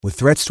With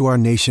threats to our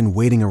nation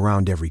waiting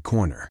around every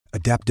corner,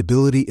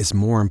 adaptability is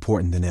more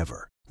important than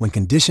ever. When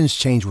conditions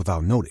change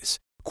without notice,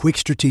 quick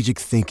strategic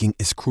thinking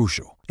is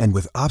crucial. And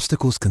with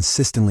obstacles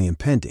consistently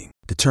impending,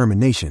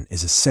 determination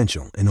is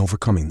essential in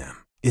overcoming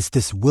them. It's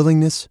this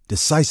willingness,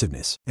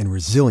 decisiveness, and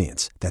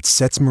resilience that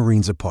sets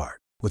Marines apart.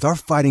 With our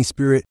fighting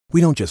spirit, we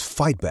don't just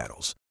fight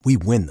battles, we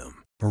win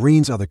them.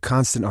 Marines are the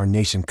constant our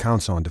nation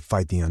counts on to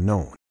fight the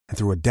unknown. And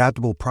through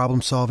adaptable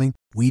problem solving,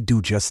 we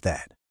do just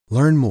that.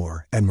 Learn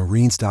more at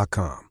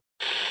marines.com.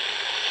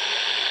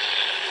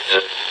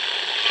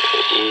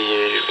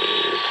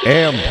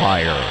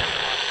 Empire.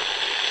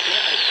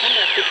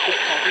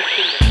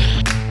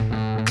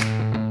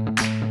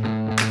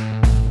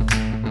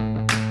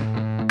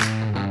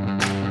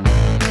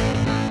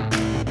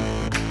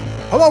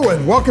 Hello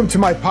and welcome to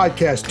my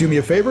podcast. Do me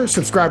a favor,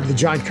 subscribe to the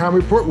John Keim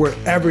Report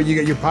wherever you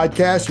get your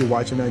podcasts. You're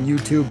watching on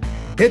YouTube.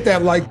 Hit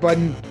that like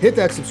button, hit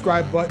that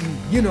subscribe button.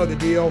 You know the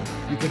deal.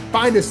 You can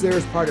find us there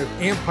as part of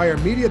Empire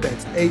Media.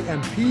 That's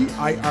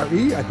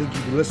A-M-P-I-R-E. I think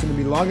you've listened to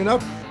me long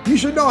enough. You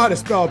should know how to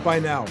spell it by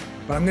now,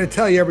 but I'm going to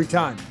tell you every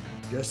time,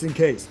 just in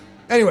case.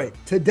 Anyway,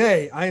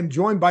 today I am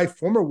joined by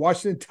former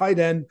Washington tight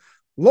end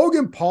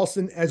Logan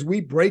Paulsen as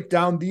we break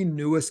down the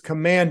newest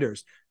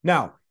Commanders.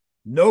 Now,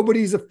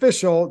 nobody's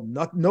official.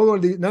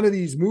 None of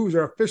these moves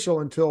are official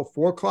until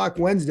 4 o'clock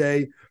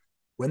Wednesday,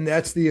 when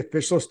that's the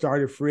official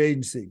start of free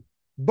agency.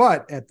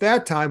 But at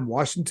that time,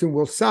 Washington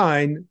will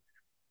sign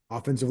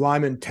offensive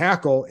lineman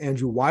tackle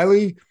Andrew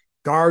Wiley,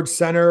 guard,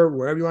 center,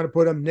 wherever you want to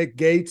put him, Nick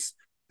Gates,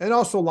 and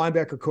also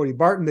linebacker Cody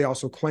Barton. They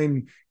also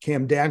claim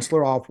Cam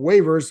Dantzler off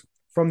waivers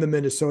from the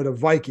Minnesota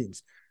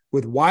Vikings.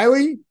 With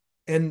Wiley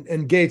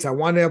and Gates, I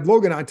wanted to have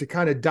Logan on to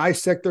kind of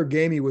dissect their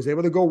game. He was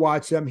able to go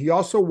watch them. He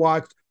also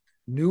watched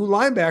new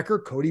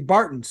linebacker Cody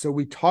Barton. So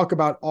we talk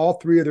about all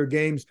three of their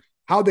games,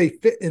 how they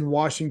fit in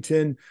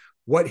Washington,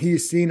 what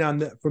he's seen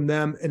from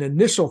them, and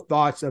initial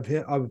thoughts of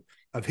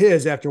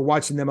his after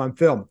watching them on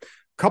film.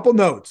 Couple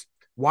notes.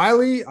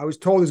 Wiley, I was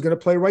told, is going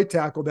to play right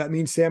tackle. That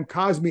means Sam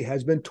Cosmi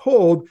has been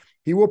told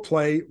he will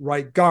play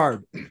right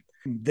guard.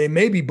 They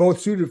may be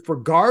both suited for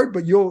guard,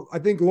 but I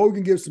think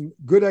Logan gives some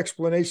good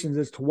explanations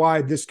as to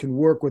why this can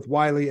work with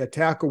Wiley at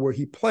tackle, where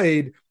he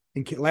played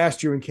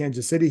last year in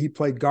Kansas City. He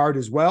played guard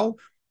as well.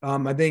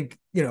 I think,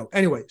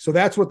 anyway, so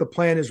that's what the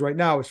plan is right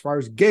now. As far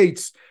as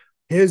Gates,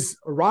 his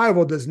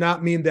arrival does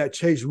not mean that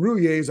Chase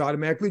Roullier is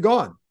automatically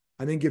gone.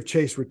 I think if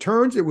Chase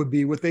returns, it would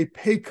be with a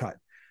pay cut.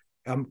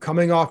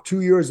 Coming off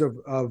 2 years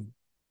of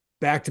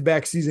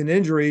back-to-back season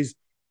injuries,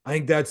 I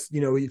think that's,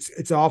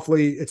 it's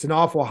an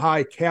awful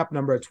high cap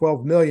number at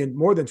 $12 million,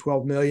 more than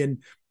 $12 million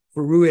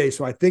for Roullier.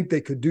 So I think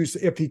they could do,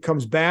 if he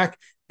comes back,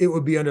 it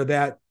would be under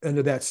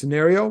that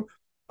scenario.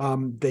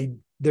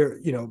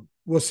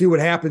 We'll see what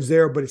happens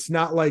there, but it's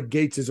not like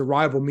Gates'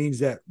 arrival means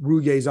that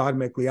Roullier is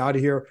automatically out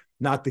of here.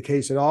 Not the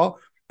case at all.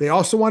 They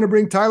also want to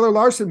bring Tyler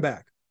Larsen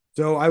back.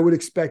 So I would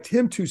expect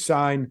him to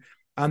sign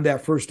on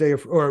that first day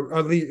or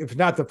at least if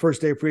not the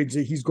first day of free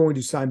agency, he's going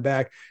to sign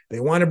back. They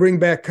want to bring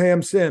back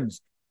Cam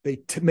Sims. They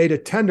made a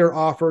tender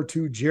offer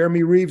to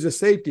Jeremy Reeves, a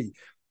safety.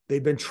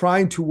 They've been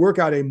trying to work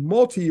out a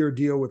multi-year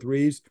deal with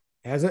Reeves.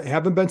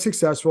 Haven't been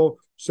successful.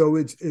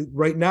 So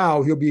right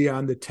now he'll be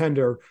on their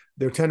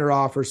tender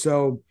offer.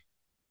 So,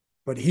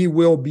 but he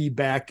will be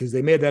back because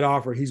they made that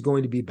offer. He's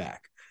going to be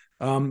back.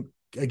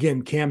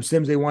 Again, Cam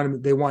Sims, they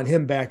want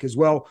him back as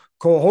well.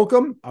 Cole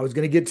Holcomb, I'll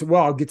get to the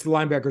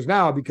linebackers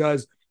now,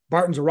 because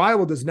Barton's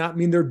arrival does not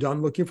mean they're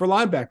done looking for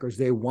linebackers.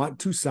 They want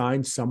to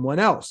sign someone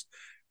else.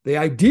 They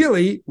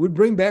ideally would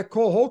bring back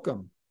Cole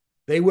Holcomb.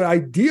 They would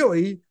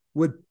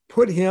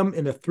put him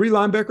in a 3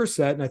 linebacker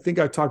set. And I think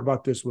I talked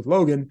about this with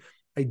Logan.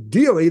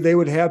 Ideally, they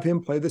would have him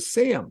play the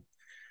Sam.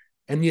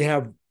 And you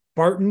have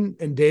Barton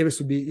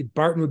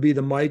would be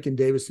the Mike, and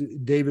Davis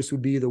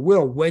would be the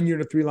Will when you're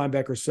in a 3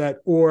 linebacker set,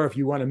 or if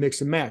you want to mix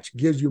and match.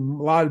 Gives you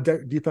a lot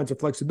of defensive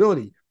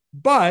flexibility.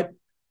 But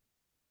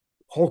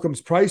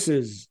Holcomb's price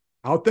is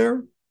out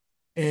there,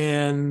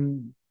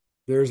 and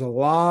there's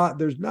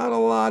not a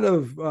lot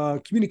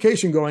of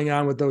communication going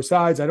on with those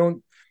sides. I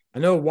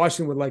know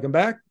Washington would like him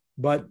back,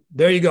 but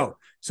there you go.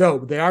 So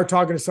they are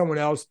talking to someone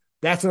else.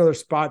 That's another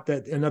spot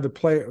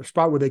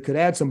where they could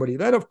add somebody.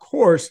 Then, of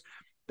course,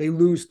 they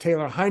lose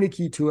Taylor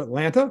Heineke to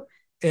Atlanta.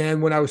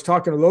 And when I was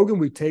talking to Logan,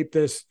 we taped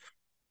this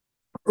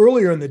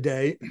earlier in the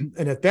day.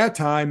 And at that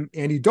time,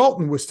 Andy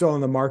Dalton was still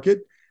on the market.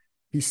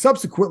 He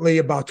subsequently,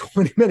 about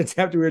 20 minutes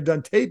after we were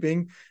done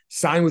taping,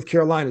 signed with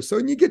Carolina. So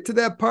when you get to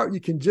that part, you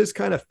can just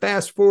kind of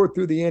fast forward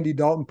through the Andy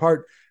Dalton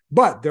part.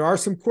 But there are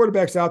some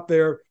quarterbacks out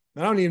there.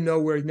 I don't even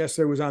know where he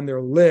necessarily was on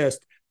their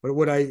list. But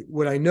what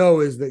I know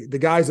is the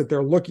guys that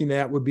they're looking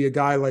at would be a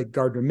guy like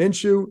Gardner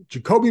Minshew,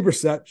 Jacoby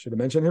Brissett, should have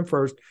mentioned him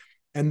first,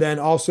 and then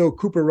also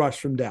Cooper Rush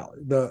from Dallas,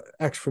 the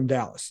ex from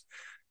Dallas.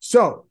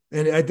 So,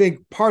 and I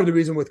think part of the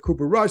reason with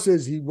Cooper Rush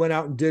is he went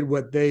out and did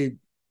what they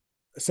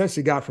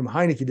essentially got from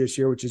Heineke this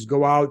year, which is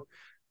go out,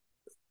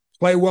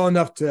 play well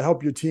enough to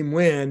help your team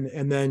win,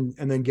 and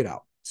then get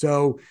out.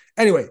 So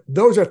anyway,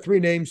 those are 3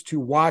 names to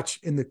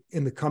watch in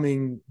the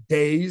coming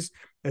days.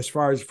 as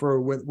far as for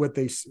what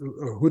they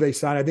who they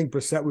sign. I think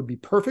Brissett would be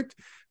perfect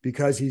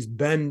because he's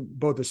been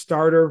both a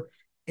starter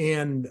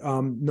and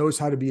knows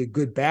how to be a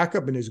good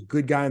backup and is a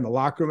good guy in the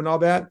locker room and all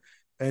that.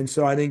 And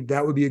so I think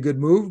that would be a good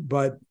move,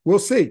 but we'll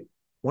see.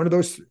 One of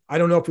those, I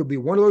don't know if it'll be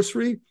one of those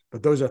three,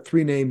 but those are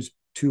three names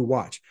to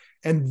watch.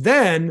 And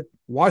then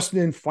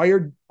Washington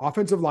fired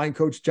offensive line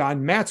coach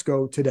John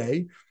Matsko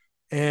today.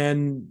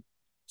 And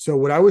so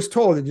what I was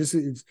told, and just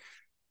it's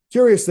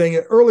curious thing,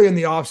 early in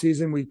the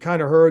offseason, we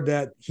kind of heard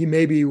that he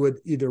maybe would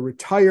either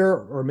retire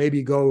or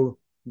maybe go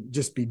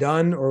just be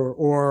done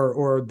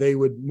or they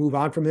would move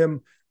on from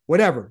him,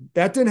 whatever.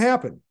 That didn't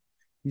happen.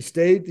 He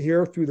stayed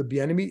here through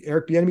the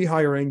Eric Bieniemy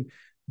hiring.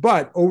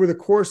 But over the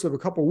course of a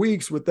couple of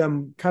weeks with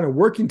them kind of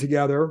working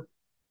together,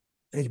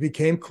 it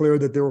became clear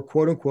that there were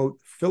quote unquote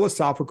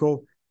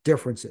philosophical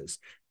differences.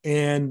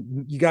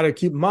 And you got to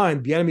keep in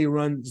mind,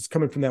 Bieniemy is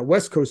coming from that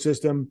West Coast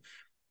system.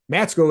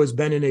 Matsko has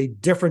been in a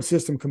different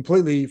system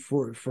completely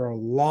for a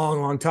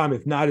long, long time,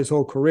 if not his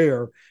whole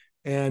career.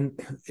 And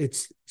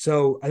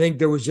so I think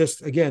there was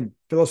just, again,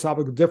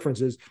 philosophical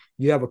differences.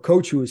 You have a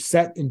coach who is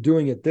set in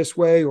doing it this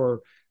way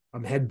or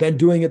had been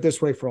doing it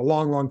this way for a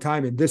long, long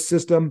time in this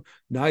system.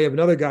 Now you have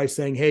another guy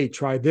saying, hey,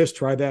 try this,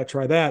 try that,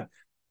 try that.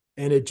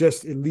 And it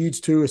leads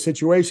to a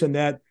situation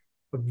that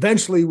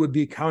eventually would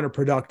be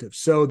counterproductive.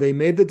 So they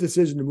made the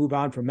decision to move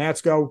on from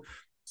Matsko.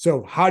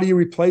 So how do you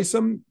replace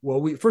him?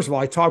 Well, first of all,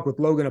 I talked with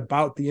Logan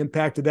about the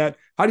impact of that.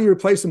 How do you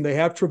replace him? They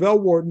have Travell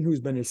Wharton, who's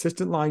been an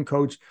assistant line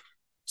coach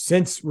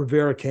since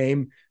Rivera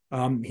came.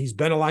 He's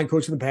been a line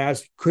coach in the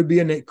past. Could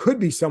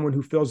be someone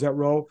who fills that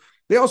role.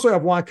 They also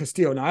have Juan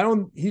Castillo.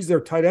 Now, he's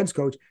their tight ends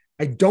coach.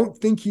 I don't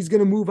think he's going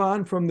to move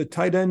on from the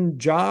tight end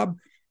job,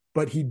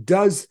 but he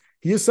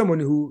is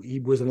someone he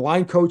was a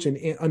line coach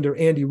under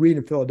Andy Reid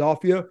in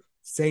Philadelphia,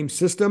 same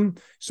system.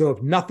 So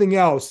if nothing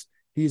else,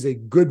 he's a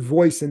good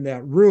voice in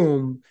that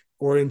room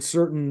or in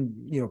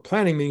certain,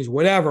 planning meetings,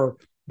 whatever,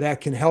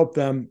 that can help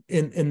them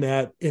in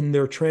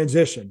their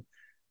transition.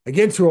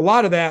 Again, to a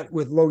lot of that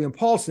with Logan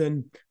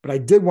Paulsen, but I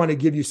did want to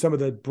give you some of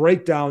the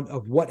breakdown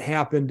of what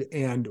happened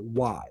and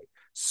why.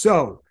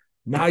 So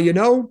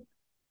now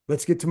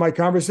let's get to my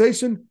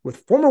conversation with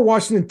former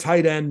Washington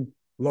tight end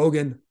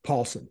Logan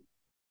Paulsen.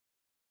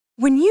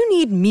 When you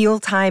need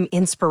mealtime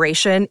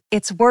inspiration,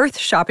 it's worth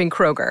shopping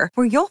Kroger,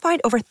 where you'll find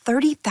over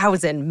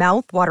 30,000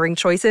 mouth-watering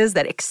choices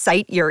that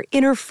excite your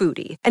inner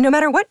foodie. And no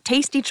matter what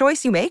tasty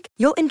choice you make,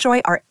 you'll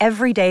enjoy our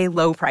everyday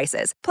low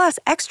prices, plus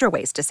extra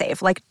ways to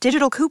save, like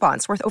digital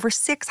coupons worth over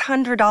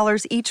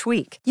 $600 each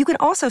week. You can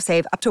also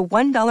save up to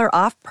 $1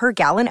 off per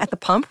gallon at the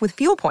pump with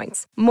fuel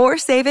points. More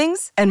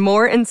savings and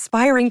more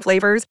inspiring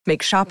flavors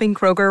make shopping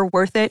Kroger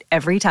worth it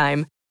every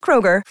time.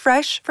 Kroger,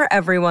 fresh for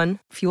everyone.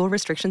 Fuel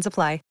restrictions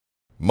apply.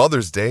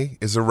 Mother's Day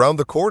is around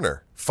the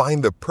corner.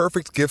 Find the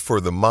perfect gift for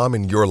the mom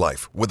in your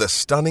life with a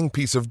stunning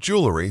piece of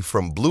jewelry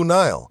from Blue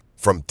Nile.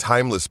 From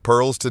timeless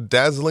pearls to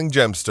dazzling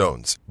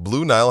gemstones,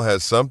 Blue Nile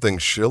has something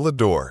she'll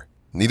adore.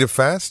 Need it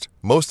fast?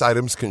 Most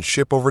items can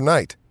ship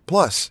overnight.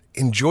 Plus,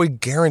 enjoy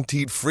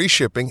guaranteed free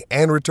shipping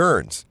and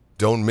returns.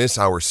 Don't miss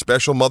our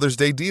special Mother's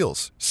Day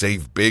deals.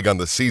 Save big on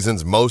the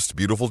season's most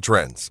beautiful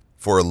trends.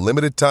 For a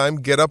limited time,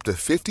 get up to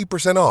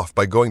 50% off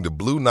by going to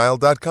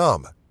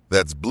BlueNile.com.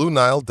 That's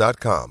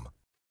BlueNile.com.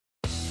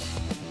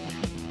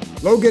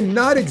 Logan,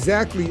 not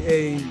exactly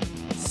a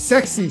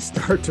sexy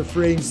start to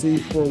free agency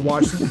for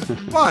Washington,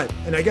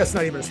 and I guess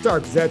not even a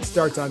start because that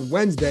starts on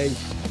Wednesday,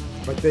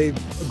 but they've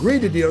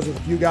agreed to deals with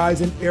a few guys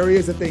in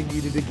areas that they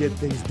needed to get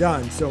things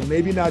done. So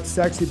maybe not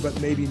sexy,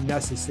 but maybe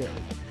necessary.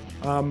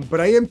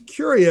 But I am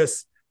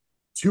curious,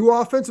 two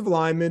offensive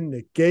linemen,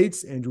 Nick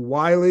Gates, Andrew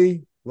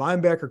Wiley,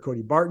 linebacker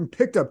Cody Barton,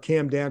 picked up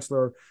Cam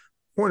Dantzler,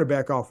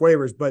 cornerback off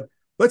waivers. But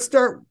let's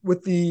start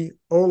with the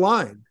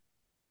O-line.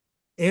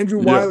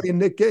 Andrew Wiley and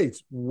Nick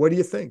Gates. What do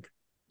you think?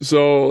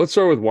 So let's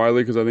start with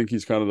Wiley because I think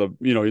he's kind of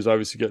he's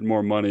obviously getting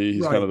more money.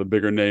 He's kind of the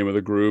bigger name of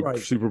the group.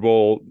 Super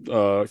Bowl,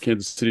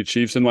 Kansas City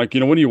Chiefs. And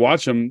when you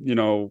watch him,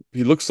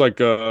 he looks like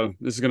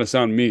this is going to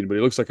sound mean, but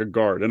he looks like a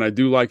guard. And I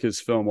do like his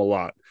film a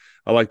lot.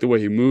 I like the way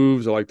he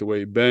moves. I like the way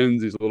he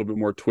bends. He's a little bit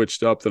more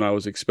twitched up than I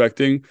was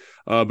expecting.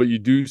 But you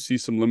do see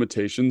some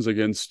limitations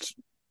against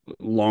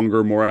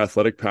longer, more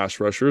athletic pass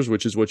rushers,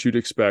 which is what you'd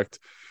expect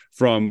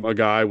from a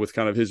guy with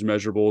kind of his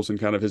measurables and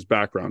kind of his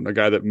background, a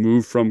guy that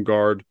moved from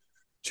guard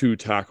to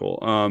tackle.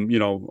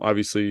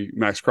 Obviously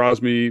Max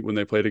Crosby, when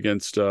they played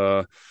against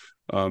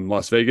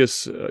Las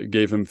Vegas,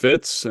 gave him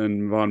fits,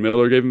 and Von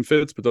Miller gave him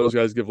fits, but those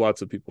guys give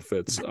lots of people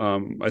fits.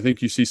 I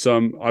think you see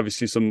some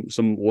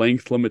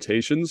length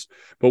limitations,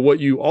 but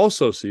what you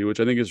also see, which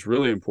I think is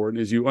really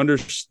important, is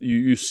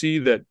you see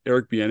that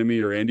Eric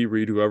Bieniemy or Andy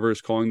Reid, whoever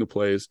is calling the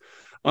plays,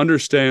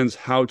 understands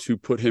how to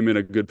put him in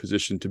a good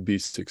position to be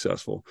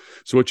successful.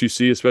 So what you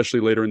see, especially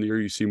later in the year,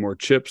 you see more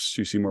chips,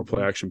 you see more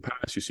play action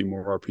pass, you see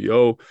more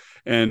RPO,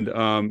 and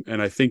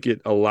I think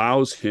it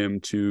allows him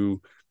to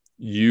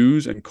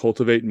use and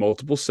cultivate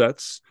multiple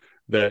sets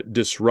that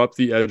disrupt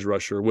the edge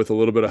rusher with a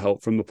little bit of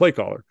help from the play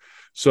caller.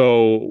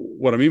 So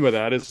what I mean by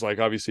that is, like,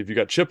 obviously if you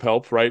got chip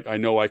help, right, I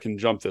know I can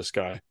jump this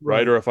guy,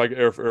 right? Or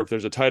if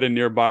there's a tight end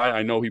nearby,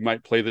 I know he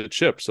might play the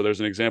chip. So there's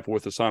an example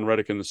with Hassan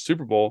Reddick in the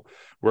Super Bowl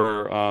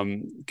where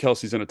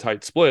Kelce's in a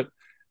tight split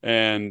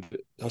and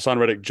Hassan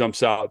Reddick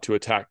jumps out to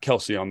attack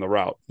Kelce on the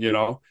route,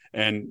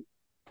 and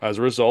as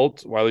a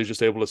result, Wiley's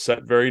just able to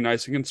set very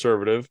nice and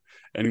conservative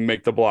and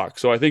make the block.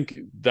 So I think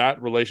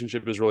that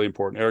relationship is really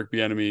important. Eric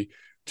Bieniemy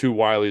to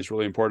Wiley is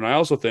really important. I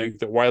also think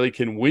that Wiley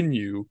can win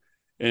you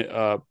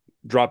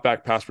drop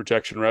back pass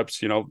protection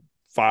reps,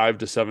 5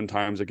 to 7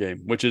 times a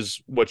game, which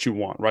is what you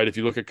want, right? If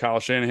you look at Kyle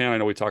Shanahan, I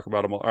know I talk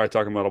about him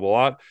a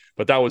lot,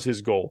 but that was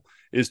his goal,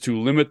 is to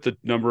limit the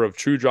number of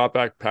true drop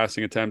back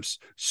passing attempts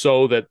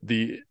so that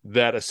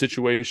that a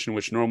situation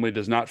which normally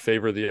does not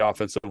favor the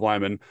offensive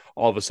lineman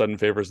all of a sudden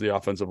favors the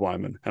offensive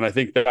lineman. And I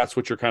think that's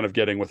what you're kind of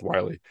getting with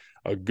Wiley.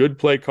 A good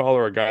play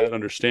caller, a guy that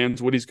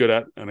understands what he's good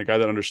at, and a guy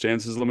that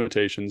understands his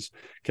limitations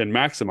can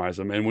maximize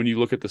them. And when you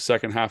look at the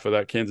second half of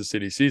that Kansas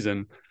City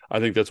season, I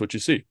think that's what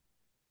you see.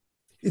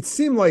 It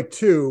seemed like,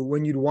 too,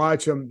 when you'd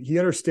watch him, he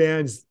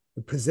understands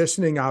the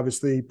positioning,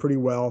 obviously, pretty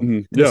well.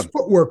 Mm-hmm. His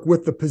footwork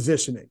with the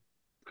positioning.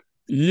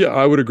 Yeah,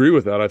 I would agree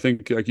with that. I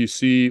think, like, you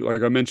see,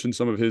 like I mentioned,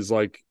 some of his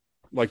like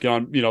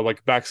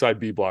backside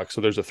B block. So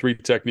there's a 3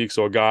 technique.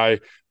 So a guy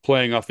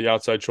playing off the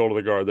outside shoulder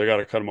of the guard, they got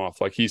to cut him off.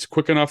 Like, he's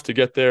quick enough to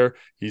get there.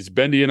 He's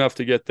bendy enough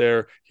to get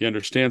there. He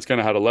understands kind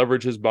of how to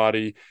leverage his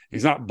body.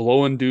 He's not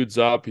blowing dudes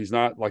up. He's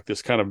not like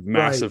this kind of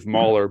massive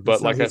mauler.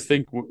 But I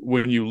think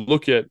when you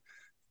look at,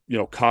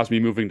 Cosmi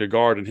moving to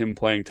guard and him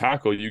playing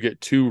tackle, you get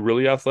 2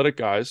 really athletic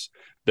guys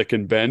that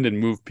can bend and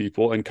move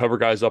people and cover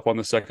guys up on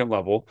the second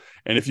level.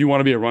 And if you want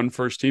to be a run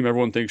first team,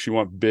 everyone thinks you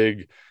want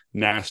big,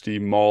 nasty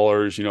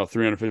maulers,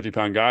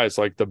 350-pound guys.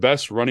 Like, the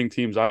best running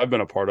teams I've been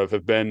a part of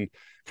have been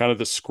kind of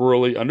the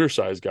squirrely,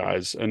 undersized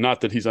guys. And not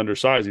that he's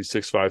undersized, he's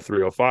 6'5",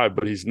 305,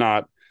 but he's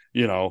not,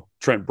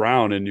 Trent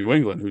Brown in New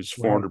England, who's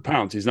 400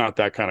 pounds. He's not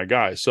that kind of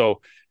guy.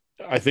 So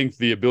I think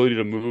the ability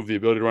to move, the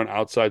ability to run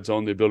outside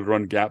zone, the ability to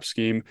run gap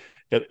scheme,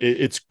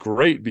 it's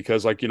great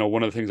because, like,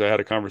 one of the things I had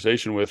a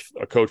conversation with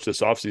a coach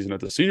this offseason at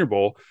the Senior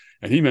Bowl,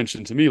 and he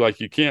mentioned to me, like,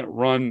 you can't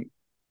run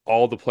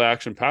all the play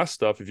action pass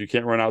stuff if you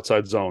can't run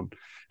outside zone.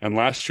 And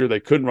last year they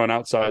couldn't run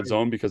outside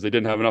zone because they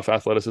didn't have enough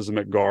athleticism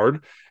at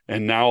guard.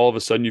 And now all of a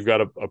sudden you've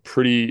got a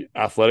pretty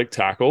athletic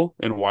tackle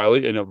in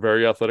Wiley and a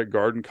very athletic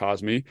guard in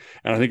Cosmi.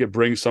 And I think it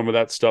brings some of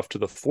that stuff to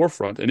the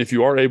forefront. And if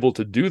you are able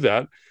to do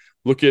that,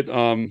 look at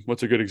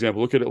what's a good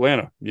example? Look at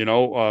Atlanta.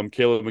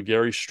 Caleb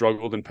McGarry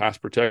struggled in pass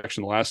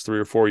protection the last 3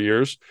 or 4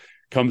 years.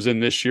 Comes in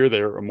this year,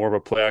 they're more of a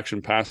play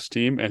action pass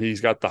team, and he's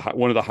got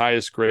one of the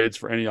highest grades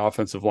for any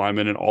offensive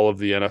lineman in all of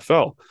the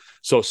NFL.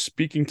 So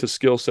speaking to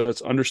skill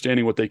sets,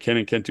 understanding what they can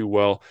and can't do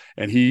well,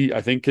 and he,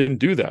 I think, can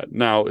do that.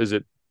 Now, is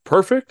it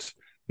perfect?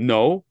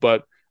 No,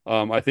 but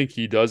I think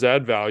he does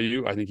add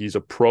value. I think he's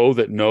a pro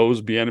that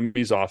knows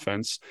Bieniemy's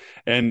offense.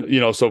 And,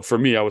 so for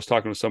me, I was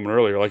talking to someone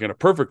earlier, like, in a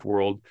perfect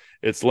world,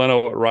 it's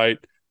Leno at right,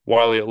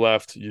 Wiley at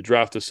left, you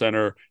draft a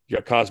center, you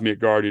got Cosmi at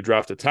guard, you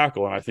draft a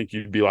tackle. And I think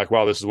you'd be like,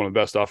 wow, this is one of the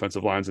best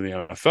offensive lines in the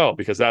NFL,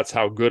 because that's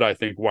how good I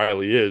think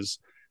Wiley is,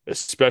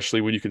 especially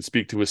when you can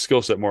speak to his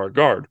skill set more at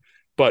guard.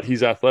 But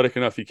he's athletic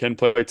enough, he can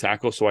play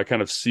tackle. So I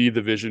kind of see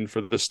the vision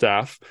for the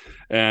staff,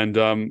 and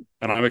I'm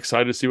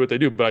excited to see what they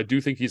do. But I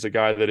do think he's a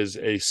guy that is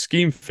a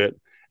scheme fit,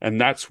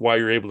 and that's why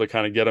you're able to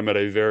kind of get him at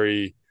a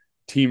very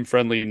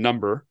team-friendly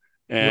number.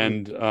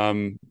 And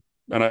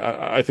and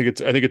I think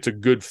it's a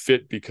good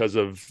fit because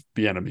of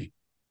Bieniemy.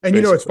 And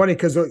it's funny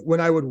because when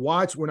I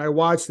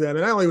watched them,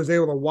 and I only was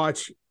able to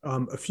watch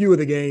a few of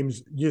the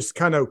games, just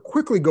kind of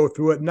quickly go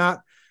through it. I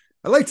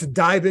like to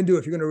dive into it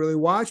if you're going to really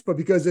watch, but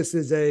because this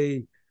is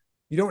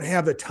you don't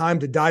have the time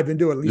to dive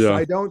into it. At least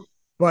I don't.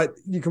 But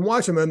you can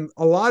watch them, and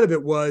a lot of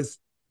it was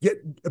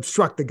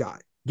obstruct the guy,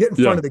 get in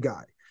front of the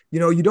guy.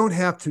 You don't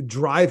have to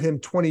drive him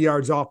 20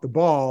 yards off the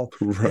ball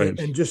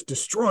and just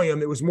destroy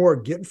him. It was more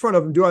get in front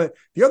of him, do it.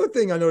 The other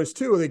thing I noticed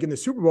too, like in the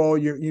Super Bowl,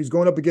 he's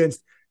going up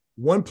against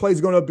one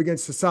play's going up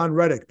against Hassan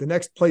Reddick. The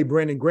next play,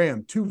 Brandon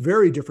Graham, 2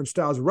 very different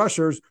styles of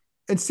rushers,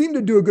 and seemed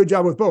to do a good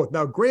job with both.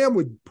 Now, Graham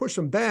would push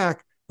him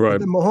back,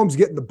 and then Mahomes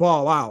getting the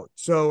ball out.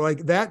 So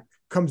like that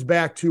comes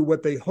back to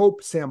what they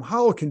hope Sam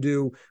Howell can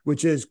do,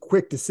 which is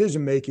quick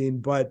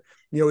decision-making. But,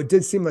 it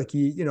did seem like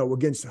he,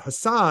 against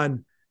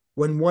Hassan,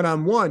 when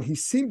one-on-one, he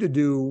seemed to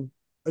do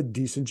a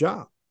decent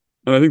job.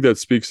 And I think that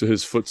speaks to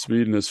his foot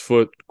speed and his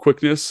foot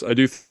quickness. I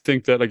do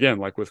think that, again,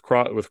 like with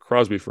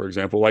Crosby, for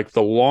example, like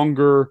the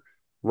longer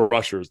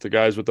rushers, the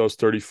guys with those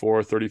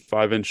 34,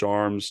 35-inch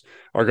arms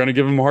are going to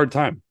give him a hard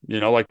time.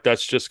 Like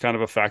that's just kind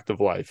of a fact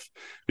of life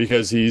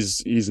because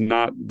he's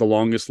not the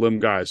longest limb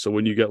guy. So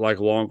when you get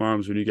like long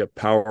arms, when you get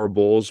power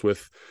bulls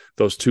with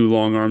those 2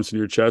 long arms in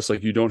your chest,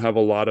 like you don't have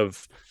a lot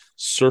of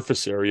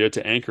surface area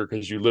to anchor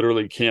because you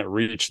literally can't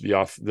reach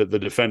the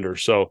defender.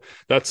 So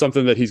that's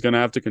something that he's going to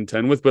have to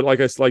contend with. But like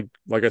I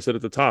said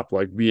at the top,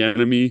 like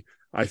Bieniemy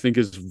I think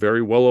is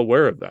very well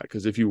aware of that,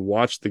 because if you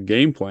watch the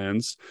game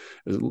plans,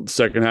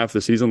 second half of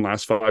the season,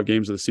 last 5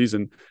 games of the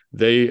season,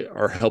 they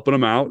are helping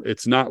them out.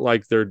 It's not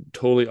like they're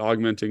totally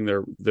augmenting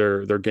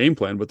their game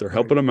plan, but they're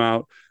helping them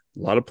out. A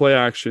lot of play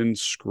action,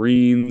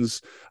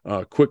 screens,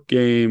 quick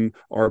game,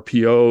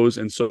 RPOs,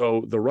 and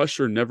so the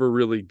rusher never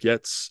really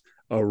gets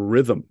a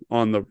rhythm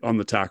on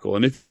the tackle.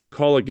 And if you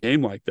call a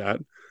game like that,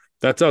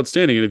 that's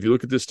outstanding. And if you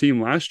look at this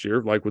team last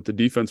year, like with the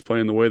defense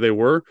playing the way they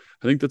were,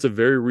 I think that's a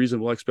very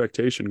reasonable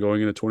expectation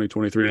going into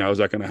 2023. Now, is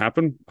that going to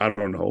happen? I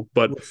don't know,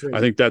 but I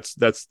think that's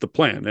the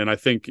plan. And I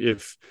think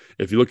if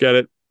you look at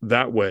it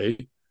that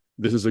way,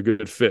 this is a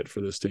good fit for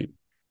this team.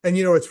 And,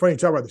 it's funny to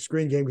talk about the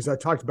screen game, because I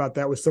talked about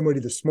that with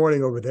somebody this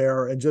morning over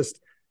there, and just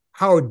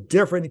how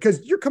different,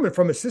 because you're coming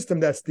from a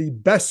system that's the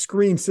best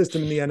screen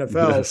system in the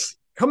NFL, yes,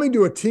 coming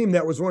to a team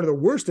that was one of the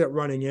worst at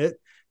running it,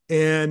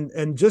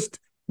 and just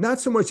not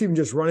so much even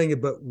just running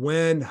it, but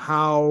when,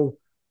 how,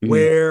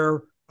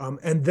 where.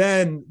 And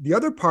then the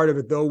other part of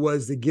it, though,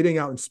 was the getting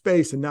out in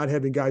space and not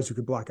having guys who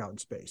could block out in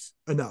space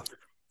enough.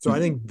 So I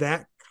think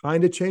that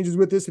kind of changes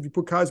with this if you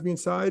put Cosmi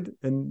inside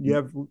and you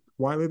have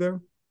Wiley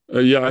there.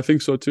 Yeah, I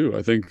think so too.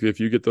 I think if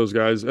you get those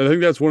guys, I think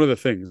that's one of the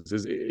things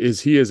is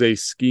he is a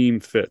scheme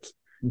fit.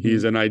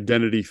 He's an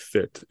identity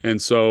fit.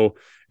 And so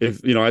if,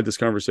 I had this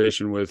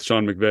conversation with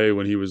Sean McVay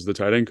when he was the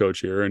tight end coach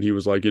here, and he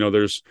was like,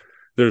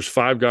 there's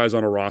 5 guys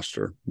on a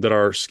roster that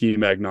are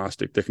scheme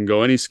agnostic, that can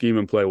go any scheme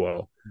and play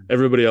well.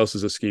 Everybody else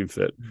is a scheme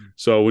fit.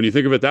 So when you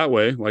think of it that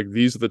way, like,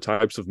 these are the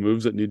types of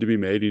moves that need to be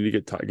made. You need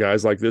to get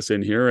guys like this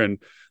in here. And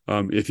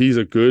if he's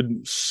a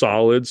good,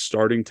 solid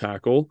starting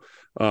tackle,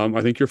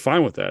 I think you're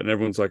fine with that. And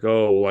everyone's like,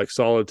 oh, like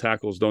solid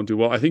tackles don't do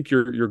well. I think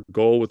your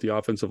goal with the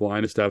offensive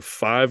line is to have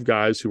 5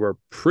 guys who are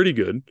pretty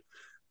good,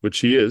 which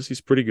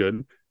he's pretty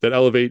good, that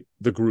elevate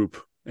the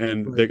group.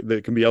 And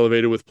they can be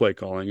elevated with play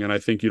calling. And I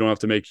think you don't have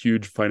to make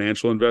huge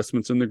financial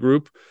investments in the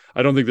group.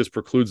 I don't think this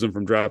precludes them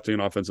from drafting an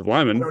offensive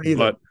lineman,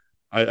 but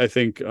I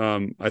think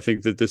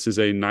that this is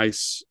a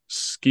nice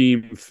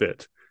scheme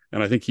fit.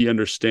 And I think he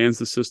understands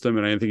the system,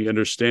 and I think he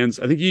understands.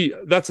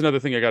 That's another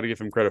thing I got to give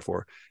him credit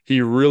for.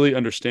 He really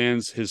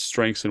understands his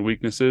strengths and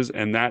weaknesses,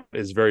 and that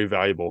is very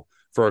valuable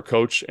for a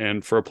coach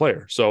and for a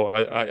player. So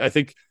I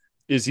think,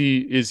 is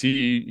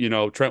he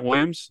Trent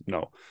Williams?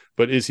 No.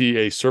 But is he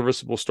a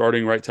serviceable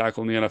starting right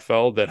tackle in the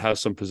NFL that has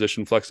some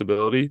position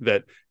flexibility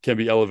that can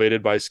be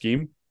elevated by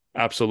scheme?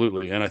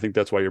 Absolutely. And I think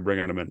that's why you're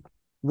bringing him in.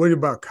 What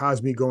about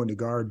Cosmi going to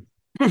guard?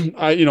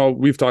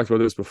 We've talked about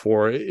this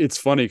before. It's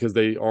funny because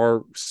they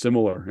are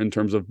similar in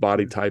terms of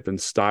body type and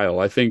style.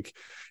 I think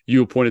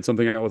you pointed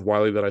something out with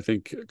Wiley that I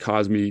think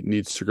Cosmi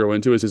needs to grow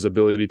into, is his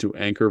ability to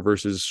anchor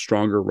versus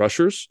stronger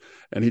rushers.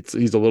 And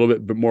he's a little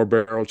bit more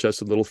barrel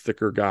chested, a little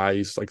thicker guy.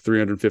 He's like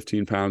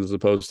 315 pounds as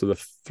opposed to the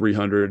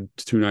 300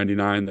 to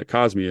 299 that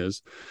Cosmi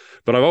is.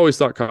 But I've always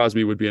thought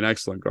Cosmi would be an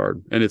excellent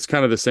guard. And it's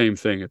kind of the same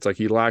thing. It's like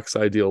he lacks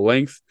ideal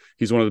length.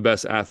 He's one of the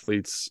best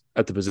athletes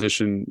at the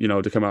position,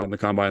 to come out in the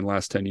combine in the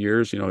last 10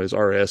 years. His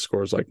RAS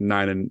score is like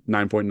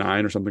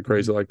 9.9 or something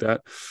crazy like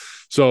that.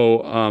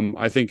 So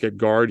I think at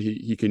guard,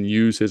 he can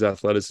use his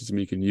athleticism,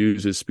 he can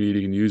use his speed,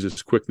 he can use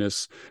his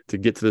quickness to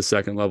get to the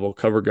second level,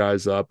 cover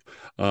guys up,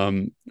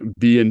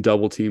 be in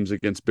double teams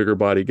against bigger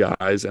body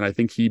guys. And I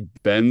think he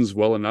bends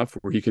well enough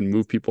where he can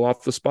move people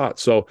off the spot.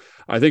 So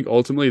I think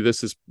ultimately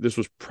this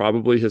was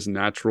probably his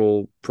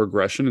natural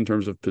progression in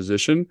terms of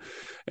position.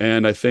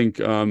 And I think,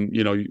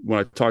 when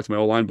I talked to my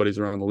O-line buddies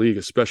around the league,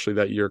 especially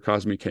that year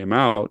Cosmi came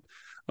out,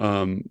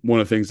 one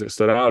of the things that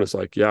stood out is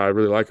like, yeah, I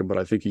really like him, but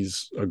I think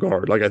he's a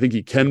guard. Like, I think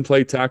he can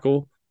play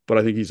tackle, but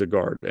I think he's a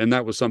guard. And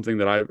that was something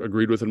that I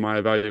agreed with in my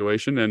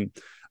evaluation. And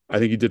I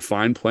think he did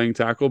fine playing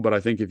tackle, but I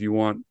think if you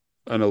want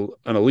an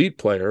elite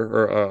player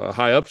or a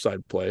high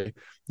upside play,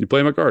 you play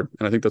him at guard.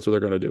 And I think that's what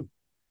they're going to do.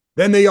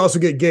 Then they also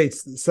get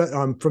Gates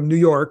from New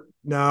York.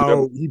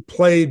 Now, He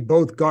played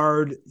both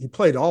guard. He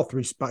played all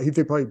 3 spots. He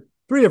played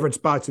 3 different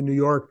spots in New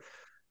York.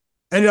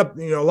 Ended up,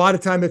 a lot of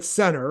time at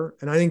center,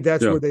 and I think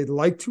that's where they'd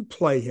like to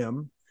play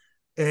him.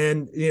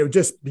 And,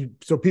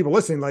 so people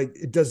listening, like,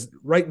 it does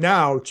right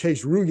now,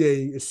 Chase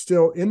Rougier is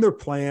still in their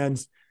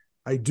plans.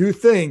 I do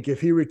think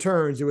if he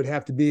returns, it would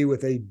have to be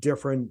with a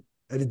different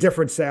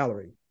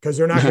salary, because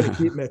they're not going to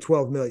keep him at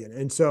 $12 million.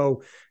 And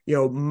so,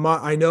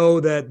 I know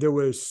that there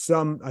was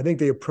I think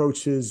they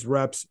approached his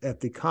reps at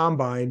the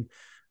combine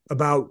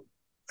about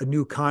a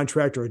new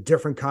contract or a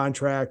different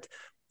contract,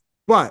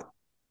 but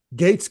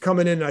Gates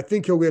coming in, and I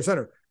think he'll be a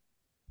center.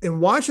 And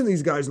watching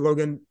these guys,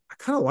 Logan, I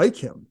kind of like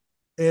him.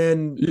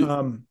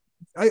 And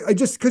I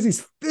just, because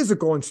he's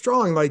physical and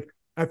strong, like,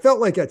 I felt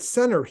like at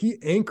center, he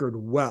anchored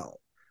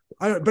well.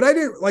 But I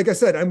didn't, like I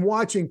said, I'm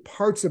watching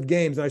parts of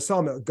games, and I saw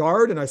him at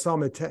guard and I saw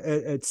him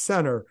at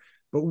center.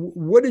 But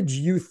what did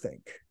you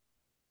think?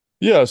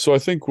 Yeah, so I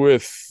think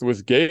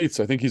with Gates,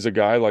 I think he's a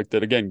guy like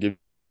that, again, give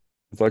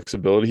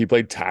flexibility. He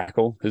played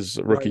tackle his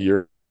rookie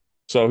year.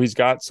 So he's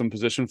got some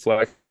position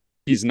flex.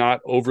 he's not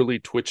overly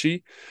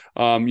twitchy,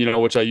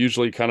 which I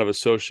usually kind of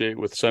associate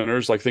with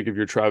centers. Like think of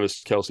your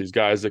Travis Kelce's,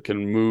 guys that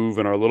can move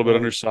and are a little bit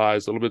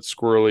undersized, a little bit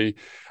squirrely.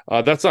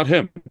 That's not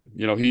him.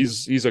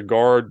 He's a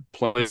guard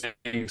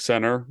playing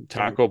center,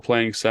 tackle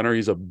playing center.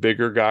 He's a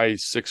bigger guy.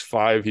 He's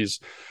 6'5".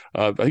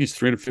 I think he's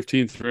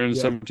 315,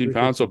 317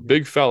 pounds. So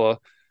big fella.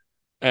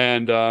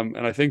 And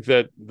I think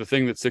that the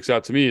thing that sticks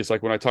out to me is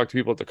like when I talk to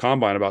people at the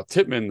combine about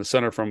Tippmann, the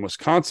center from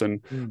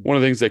Wisconsin, one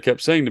of the things they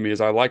kept saying to me is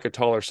I like a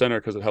taller center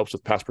because it helps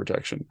with pass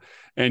protection.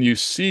 And you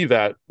see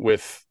that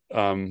with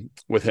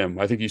him.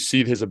 I think you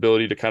see his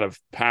ability to kind of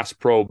pass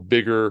pro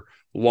bigger,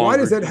 longer. Why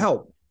does that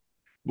help?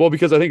 Well,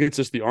 because I think it's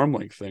just the arm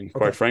length thing,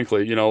 quite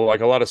frankly.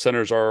 Like a lot of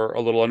centers are a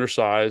little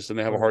undersized and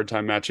they have a hard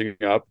time matching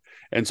up.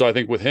 And so I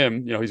think with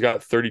him, he's got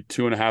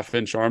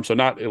 32.5-inch arms, so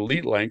not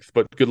elite length,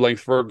 but good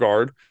length for a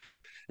guard.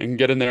 And can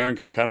get in there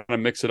and kind of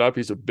mix it up.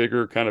 He's a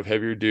bigger, kind of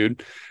heavier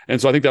dude. And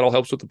so I think that all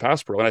helps with the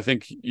pass pro. And I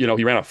think, he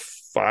ran a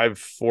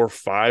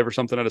 5.45 or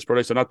something at his pro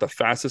day. So not the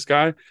fastest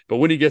guy, but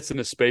when he gets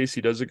into space,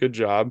 he does a good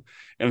job.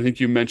 And I think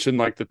you mentioned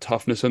like the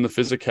toughness and the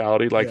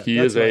physicality. Like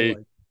he's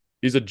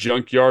a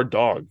junkyard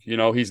dog.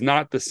 He's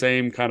not the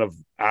same kind of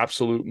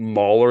absolute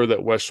mauler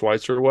that Wes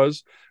Schweitzer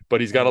was, but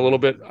he's got a little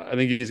bit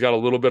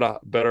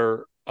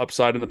better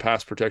upside in the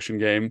pass protection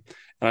game.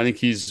 And I think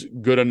he's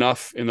good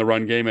enough in the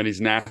run game and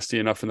he's nasty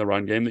enough in the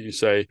run game that you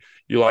say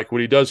you like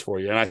what he does for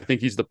you. And I think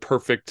he's the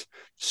perfect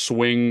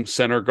swing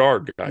center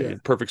guard guy,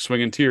 perfect swing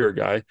interior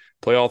guy,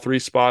 play all three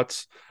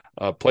spots,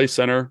 play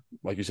center.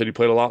 Like you said, he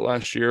played a lot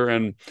last year.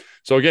 And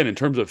so again, in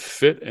terms of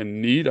fit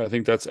and need, I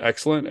think that's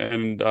excellent.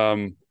 And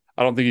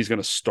I don't think he's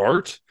going to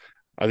start.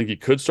 I think he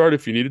could start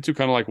if you needed to,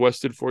 kind of like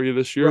Wes did for you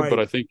this year. Right. But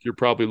I think you're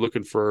probably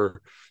looking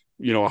for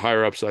a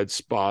higher upside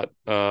spot,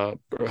 a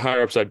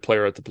higher upside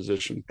player at the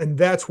position. And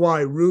that's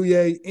why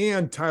Rouye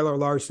and Tyler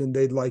Larsen,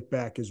 they'd like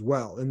back as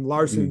well. And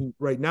Larsen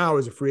right now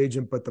is a free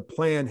agent, but the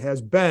plan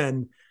has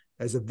been,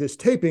 as of this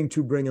taping,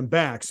 to bring him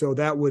back. So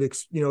that would,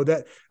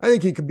 that I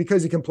think he could,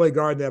 because he can play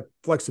guard, that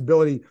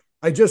flexibility.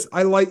 I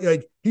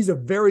like he's a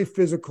very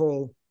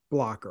physical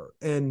blocker.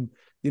 And,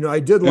 I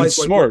did like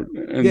smart.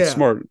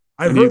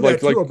 I've heard that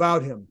too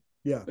about him.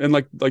 Yeah. And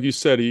like you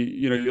said,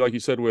 like you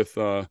said with,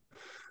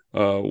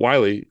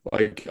 Wiley,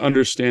 like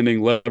understanding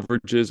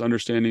leverages,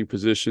 understanding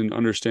position,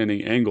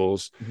 understanding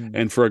angles.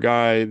 And for a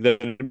guy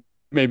that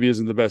maybe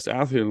isn't the best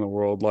athlete in the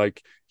world,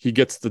 like he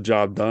gets the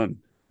job done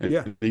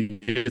and he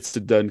gets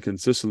it done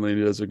consistently and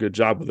he does a good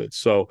job with it.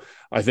 So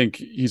I think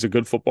he's a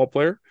good football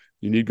player.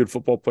 You need good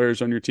football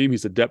players on your team.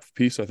 He's a depth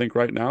piece, I think,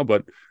 right now,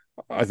 but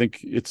I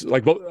think it's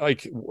like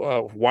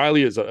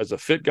Wiley as a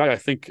fit guy. I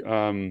think,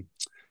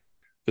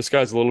 this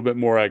guy's a little bit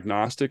more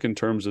agnostic in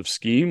terms of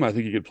scheme. I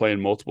think he could play in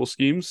multiple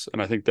schemes,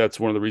 and I think that's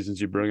one of the reasons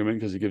you bring him in,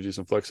 because he gives you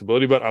some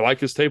flexibility. But I like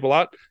his tape a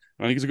lot.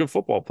 I think he's a good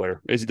football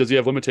player. Does he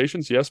have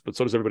limitations? Yes, but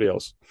so does everybody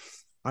else.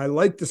 I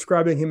like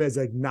describing him as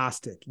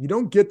agnostic. You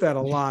don't get that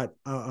a lot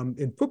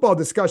in football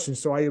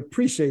discussions, so I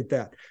appreciate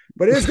that.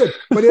 But it is good.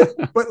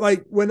 But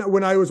like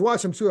when I was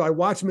watching him too, I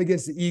watched him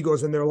against the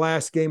Eagles in their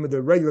last game of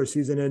the regular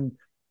season, and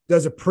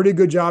does a pretty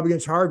good job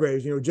against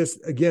Hargraves. Just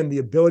again, the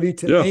ability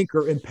to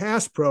anchor in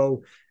pass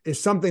pro is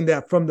something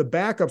that from the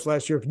backups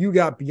last year, if you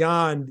got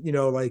beyond,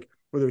 like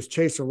whether it's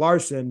Chase or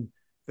Larsen,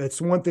 that's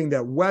one thing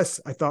that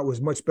Wes, I thought, was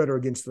much better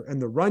in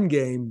the run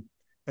game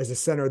as a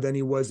center than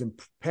he was in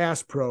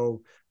pass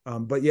pro.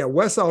 But yeah,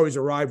 Wes always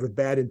arrived with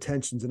bad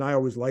intentions. And I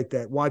always liked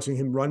that. Watching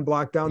him run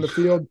block down the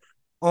field,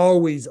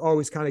 always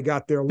kind of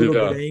got there a little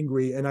bit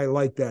angry. And I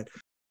like that.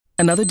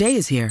 Another day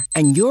is here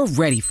and you're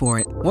ready for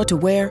it. What to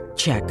wear?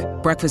 Check.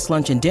 Breakfast,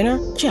 lunch, and dinner?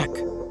 Check.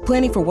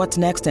 Planning for what's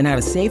next and how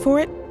to save for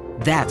it?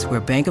 That's where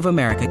Bank of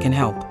America can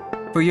help.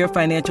 For your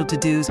financial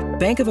to-dos,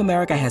 Bank of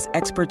America has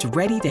experts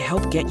ready to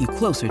help get you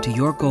closer to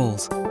your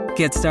goals.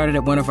 Get started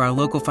at one of our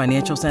local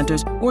financial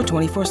centers or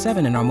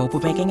 24/7 in our mobile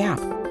banking app.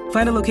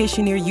 Find a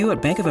location near you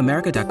at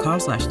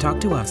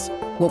bankofamerica.com/talktous.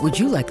 What would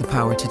you like the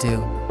power to do?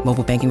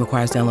 Mobile banking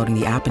requires downloading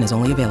the app and is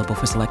only available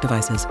for select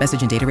devices.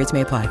 Message and data rates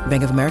may apply.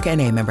 Bank of America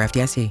NA, member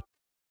FDIC.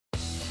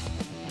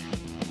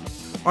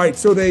 All right,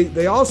 so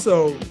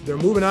they're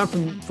moving on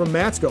from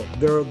Matsko.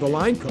 They're the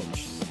line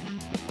coach.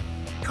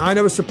 Kind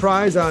of a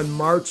surprise on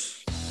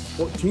March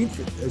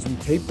 14th as we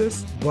tape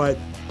this, but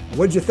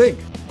what did you think?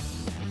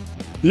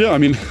 Yeah, I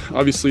mean,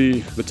 obviously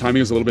the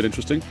timing is a little bit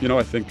interesting.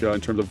 I think in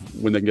terms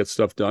of when they can get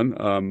stuff done.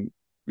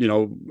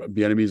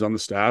 Bieniemy's on the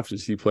staff.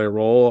 Does he play a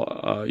role?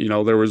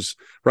 There was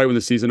right when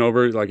the season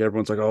over, like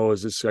everyone's like, "Oh,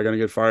 is this guy going to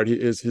get fired?"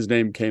 His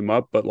name came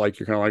up, but like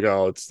you're kind of like,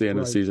 "Oh, it's the end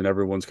of the season."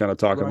 Everyone's kind of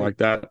talking like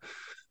that.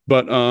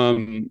 But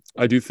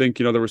I do think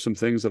there were some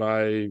things that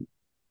I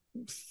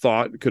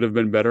thought could have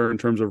been better in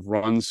terms of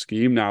run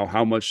scheme. Now,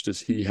 how much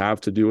does he have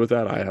to do with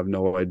that? I have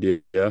no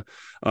idea.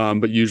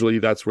 But usually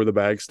that's where the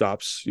bag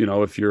stops,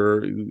 if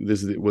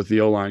this is with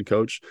the O-line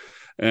coach.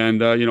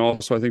 And,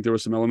 also I think there were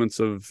some elements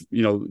of,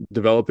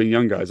 developing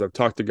young guys. I've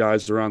talked to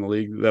guys around the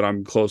league that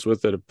I'm close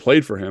with that have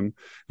played for him. And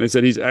they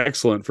said he's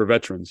excellent for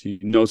veterans. He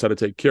knows how to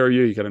take care of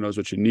you. He kind of knows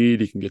what you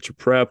need. He can get you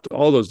prepped,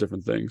 all those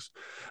different things.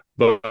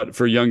 But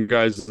for young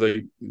guys,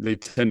 they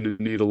tend to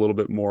need a little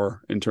bit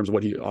more in terms of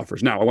what he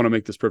offers. Now, I want to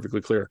make this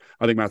perfectly clear.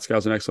 I think Matt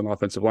Scow's an excellent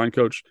offensive line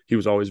coach. He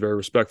was always very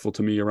respectful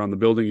to me around the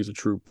building. He's a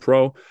true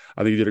pro.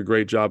 I think he did a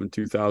great job in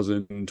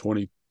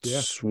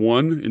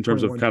 2021 in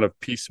terms of kind of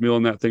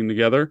piecemealing that thing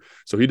together.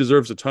 So he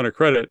deserves a ton of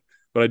credit.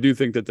 But I do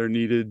think that they're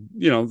needed,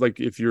 like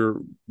if you're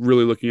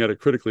really looking at it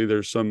critically,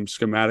 there's some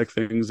schematic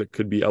things that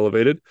could be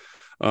elevated.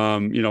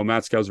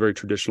 Matt Scow's very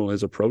traditional in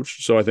his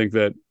approach. So I think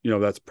that,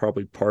 that's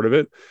probably part of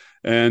it.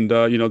 And,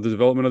 the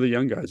development of the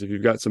young guys. If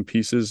you've got some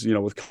pieces,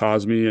 with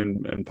Cosme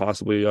and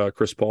possibly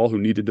Chris Paul who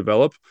need to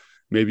develop,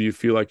 maybe you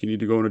feel like you need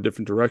to go in a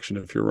different direction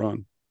if you're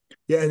wrong.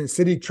 Yeah, and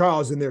Sadiq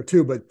Charles in there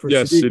too. But for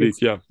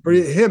Sadiq, for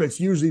him, it's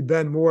usually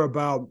been more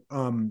about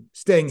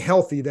staying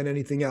healthy than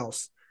anything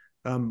else,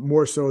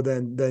 more so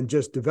than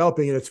just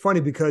developing. And it's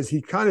funny because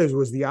he kind of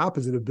was the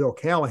opposite of Bill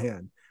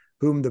Callahan,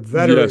 whom the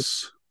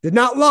veterans did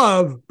not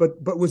love,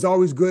 but was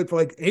always good for.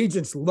 Like,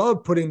 agents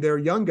love putting their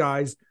young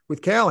guys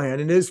with Callahan.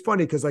 And it is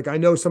funny because, like, I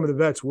know some of the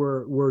vets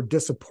were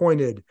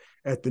disappointed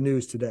at the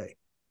news today.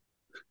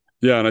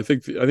 Yeah, and I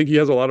think he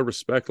has a lot of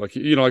respect. Like,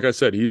 like I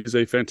said, he's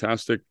a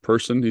fantastic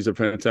person. He's a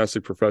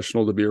fantastic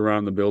professional to be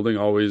around the building.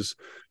 Always,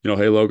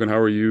 hey, Logan, how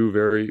are you?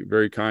 Very,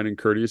 very kind and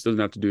courteous. Doesn't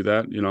have to do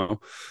that,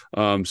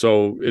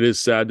 So it is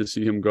sad to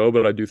see him go.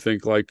 But I do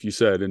think, like you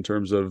said, in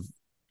terms of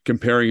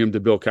comparing him to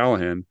Bill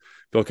Callahan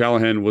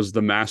was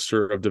the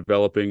master of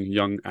developing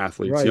young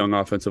athletes, young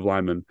offensive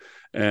linemen.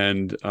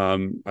 And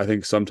I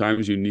think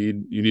sometimes you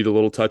need a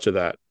little touch of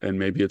that. And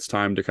maybe it's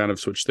time to kind of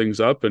switch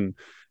things up and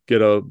get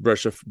a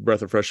breath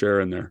of fresh air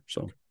in there.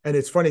 So, and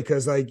it's funny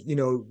because,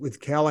 with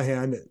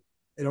Callahan,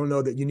 I don't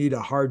know that you need a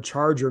hard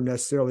charger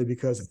necessarily,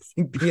 because I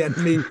think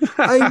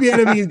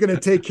Bieniemy is going to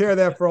take care of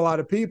that for a lot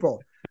of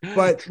people.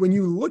 But when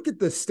you look at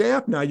the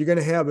staff now, you're going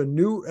to have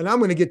and I'm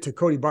going to get to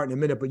Cody Barton in a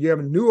minute, but you have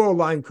a new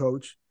O-line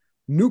coach,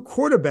 new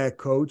quarterback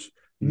coach,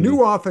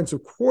 new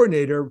offensive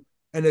coordinator,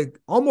 and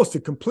almost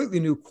a completely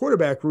new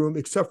quarterback room,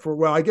 except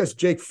for, I guess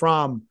Jake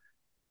Fromm.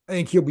 I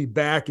think he'll be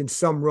back in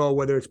some role,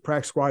 whether it's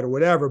practice squad or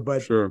whatever.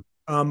 But sure.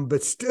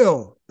 But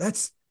still,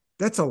 that's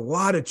a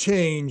lot of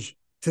change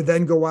to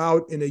then go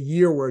out in a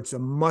year where it's a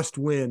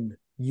must-win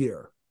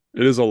year.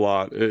 It is a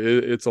lot.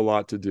 It's a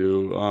lot to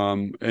do.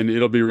 And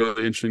it'll be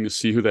really interesting to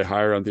see who they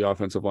hire on the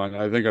offensive line.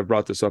 I think I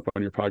brought this up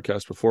on your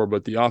podcast before,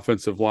 but the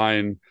offensive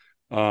line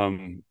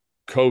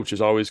coach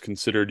is always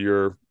considered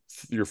your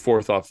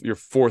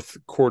fourth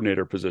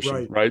coordinator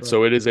position, right?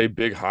 So it is a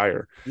big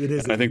hire. It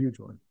is, and a huge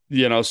one.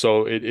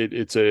 So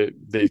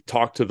they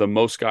talk to the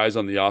most guys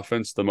on the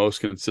offense the most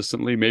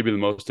consistently, maybe the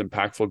most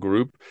impactful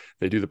group.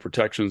 They do the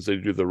protections, they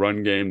do the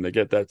run game, they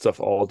get that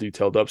stuff all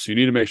detailed up. So you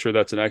need to make sure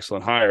that's an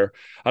excellent hire.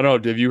 I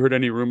don't know. Have you heard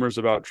any rumors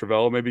about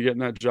Travella maybe getting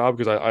that job?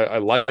 Because I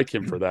like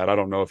him for that. I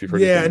don't know if you've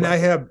heard. Yeah, and I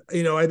have.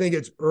 I think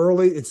it's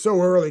early. It's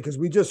so early because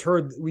we just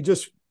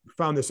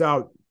found this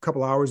out a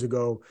couple hours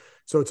ago.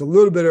 So it's a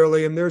little bit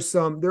early, and there's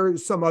some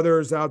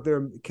others out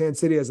there. Kansas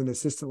City has an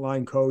assistant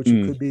line coach.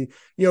 It could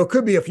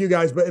be a few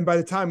guys, but by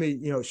the time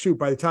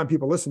by the time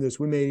people listen to this,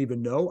 we may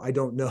even know. I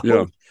don't know.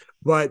 Yeah.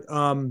 But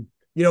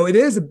it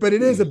is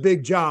a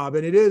big job,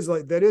 and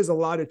that is a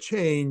lot of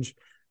change.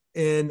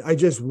 And I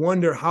just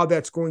wonder how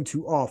that's going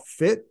to all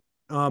fit.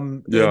 I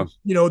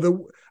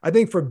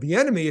think for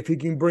Bieniemy, if he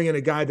can bring in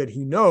a guy that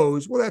he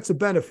knows, well, that's a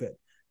benefit.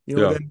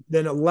 Then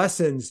it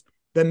lessens,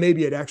 then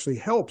maybe it actually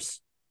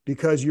helps,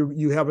 because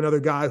you have another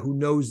guy who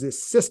knows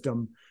this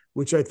system,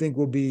 which I think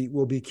will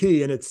be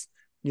key. And it's,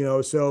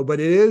 but it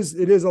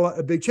is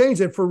a big change.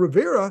 And for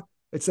Rivera,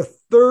 it's a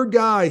third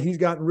guy he's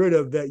gotten rid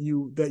of that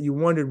you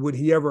wondered, would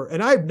he ever,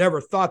 and I've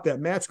never thought that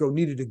Matsko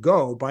needed to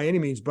go by any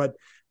means, but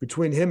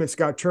between him and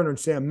Scott Turner and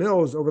Sam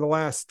Mills over the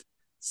last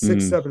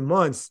 6-7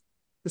 months,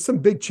 there's some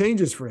big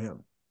changes for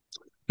him.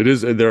 It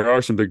is. There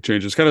are some big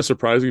changes, kind of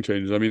surprising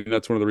changes. I mean,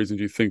 that's one of the reasons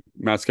you think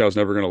Matt Scow's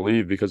never going to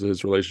leave, because of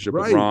his relationship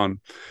with Ron.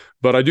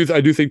 But I do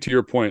think, to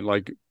your point,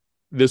 like,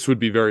 this would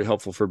be very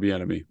helpful for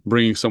Bieniemy,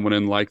 bringing someone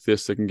in like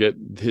this that can get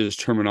his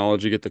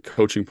terminology, get the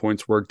coaching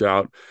points worked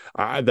out.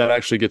 That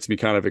actually gets me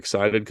kind of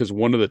excited, because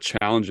one of the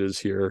challenges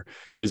here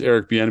is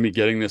Eric Bieniemy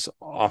getting this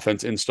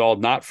offense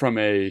installed, not from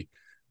a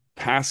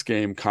pass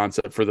game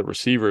concept for the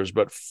receivers,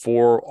 but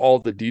for all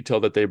the detail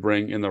that they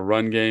bring in the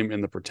run game,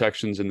 in the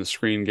protections, in the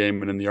screen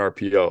game, and in the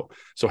RPO.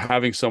 So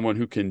having someone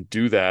who can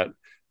do that,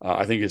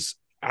 I think, is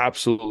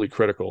absolutely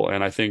critical.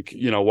 And I think,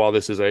 while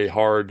this is a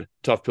hard,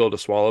 tough pill to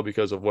swallow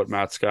because of what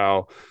Matt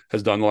Scow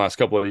has done the last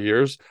couple of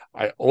years,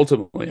 I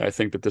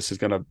think that this is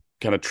going to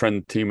kind of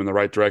trend the team in the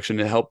right direction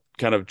and help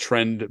kind of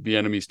trend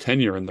Bieniemy's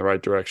tenure in the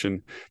right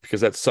direction,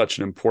 because that's such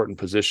an important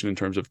position in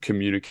terms of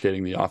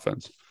communicating the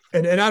offense.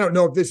 And I don't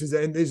know if this is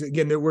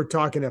again that we're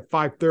talking at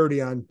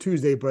 5:30 on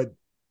Tuesday, but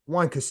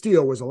Juan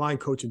Castillo was a line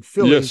coach in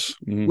Philly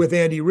with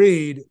Andy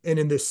Reid and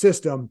in this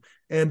system.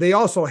 And they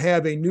also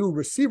have a new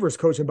receivers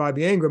coach in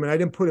Bobby Ingram. And I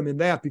didn't put him in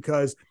that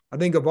because I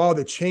think of all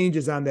the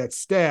changes on that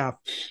staff,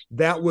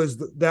 that was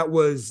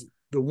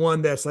the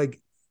one that's like,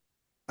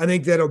 I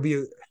think that'll be, I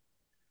don't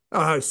know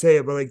how to say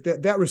it, but like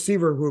that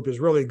receiver group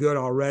is really good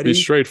already.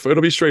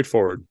 It'll be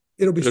straightforward.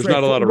 There's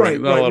not a lot of right.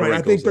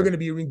 I think they're there. going to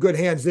be in good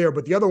hands there,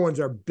 but the other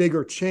ones are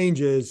bigger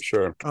changes.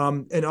 Sure.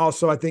 And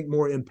also I think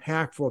more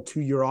impactful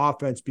to your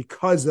offense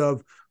because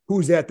of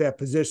who's at that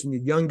position, the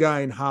young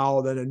guy in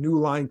Howell, then a new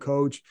line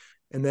coach,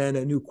 and then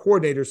a new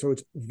coordinator. So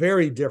it's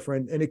very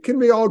different and it can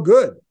be all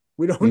good.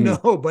 We don't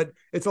know, but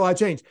it's a lot of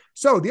change.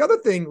 So the other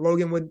thing,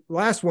 Logan,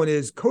 last one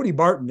is Cody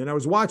Barton. And I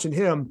was watching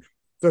him.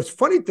 The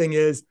funny thing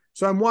is,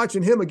 so I'm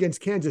watching him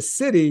against Kansas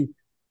City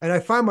and I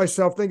find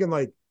myself thinking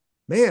like,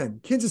 man,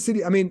 Kansas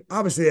City, I mean,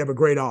 obviously they have a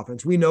great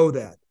offense. We know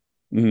that.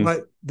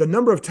 But the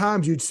number of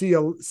times you'd see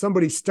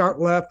somebody start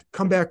left,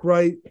 come back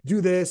right,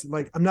 do this,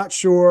 like, I'm not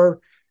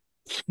sure,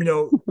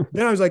 then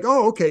I was like,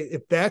 oh, okay,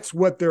 if that's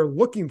what they're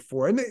looking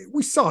for. And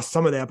we saw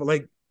some of that, but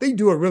like they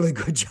do a really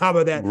good job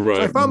of that. Right.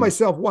 So I found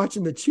myself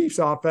watching the Chiefs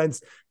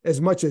offense as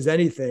much as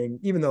anything,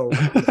 even though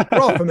we're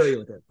all familiar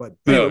with it. But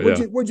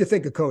anyway, what'd you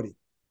think of Cody?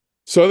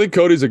 So I think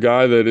Cody's a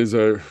guy that is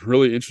a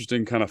really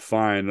interesting kind of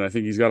find, and I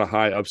think he's got a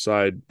high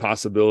upside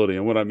possibility.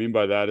 And what I mean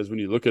by that is when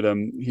you look at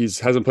him,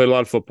 hasn't played a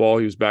lot of football.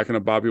 He was backing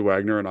up Bobby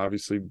Wagner, and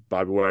obviously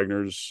Bobby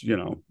Wagner's,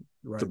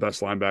 the best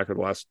linebacker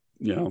the last,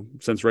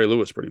 since Ray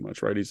Lewis pretty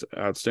much, right? He's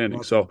outstanding.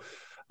 Awesome.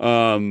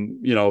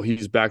 So,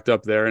 he's backed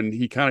up there, and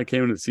he kind of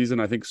came into the season,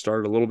 I think,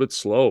 started a little bit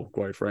slow,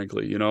 quite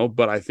frankly,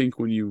 but I think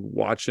when you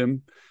watch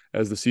him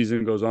as the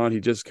season goes on,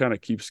 he just kind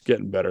of keeps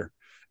getting better.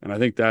 And I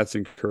think that's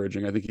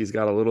encouraging. I think he's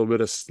got a little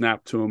bit of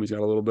snap to him. He's got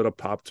a little bit of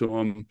pop to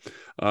him.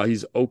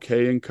 He's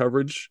okay in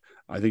coverage.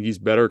 I think he's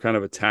better kind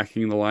of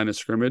attacking the line of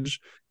scrimmage.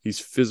 He's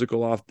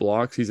physical off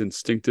blocks. He's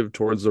instinctive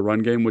towards the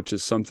run game, which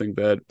is something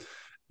that,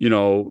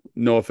 no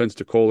offense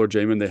to Cole or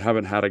Jamin, they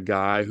haven't had a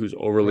guy who's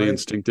overly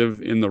instinctive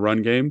in the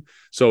run game.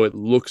 So it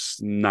looks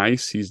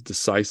nice. He's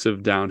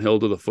decisive downhill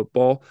to the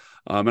football.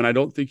 And I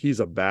don't think he's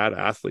a bad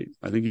athlete.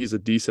 I think he's a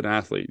decent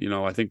athlete.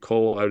 I think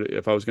Cole,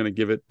 if I was going to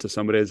give it to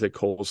somebody, I'd say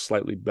Cole's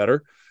slightly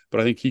better,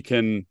 but I think he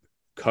can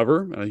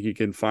cover. I think he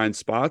can find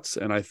spots.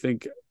 And I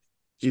think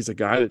he's a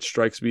guy that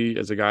strikes me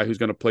as a guy who's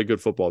going to play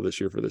good football this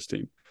year for this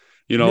team.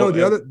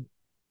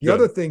 The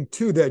other thing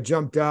too that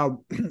jumped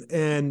out,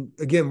 and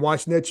again,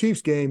 watching that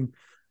Chiefs game,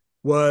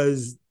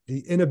 was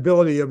the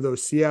inability of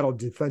those Seattle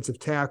defensive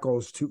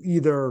tackles to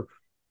either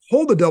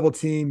hold a double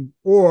team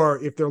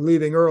or, if they're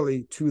leaving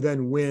early, to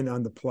then win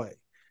on the play.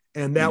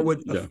 And that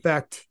would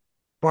affect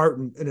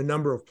Barton in a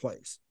number of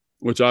plays.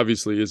 Which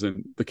obviously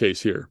isn't the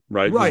case here,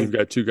 right? Right. You've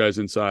got two guys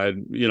inside,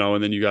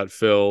 and then you got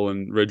Phil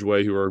and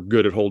Ridgeway who are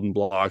good at holding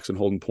blocks and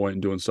holding point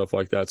and doing stuff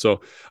like that.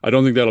 So I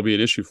don't think that'll be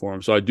an issue for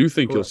him. So I do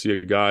think you'll see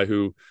a guy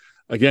who,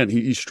 again,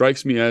 he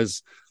strikes me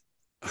as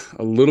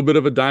a little bit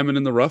of a diamond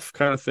in the rough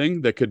kind of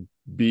thing that could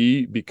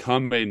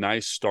become a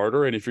nice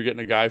starter. And if you're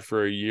getting a guy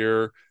for a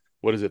year,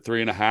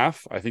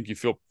 3.5? I think you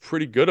feel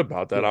pretty good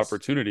about that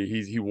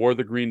opportunity. He wore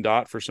the green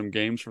dot for some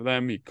games for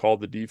them. He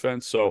called the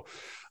defense. So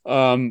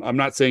I'm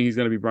not saying he's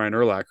going to be Brian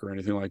Urlacher or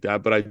anything like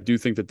that, but I do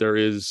think that there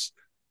is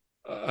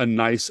a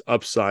nice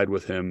upside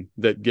with him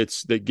that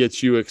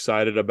gets you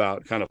excited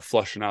about kind of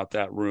flushing out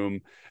that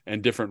room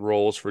and different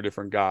roles for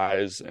different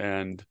guys.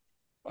 And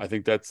I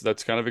think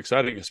that's kind of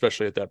exciting,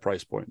 especially at that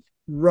price point.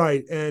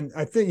 Right. And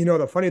I think,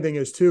 the funny thing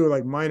is too,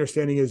 like my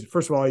understanding is,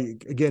 first of all,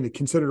 again,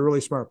 considered a really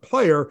smart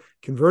player,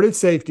 converted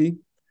safety,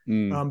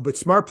 but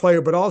smart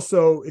player, but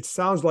also it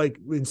sounds like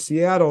in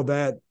Seattle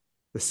that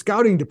the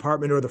scouting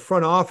department or the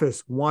front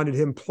office wanted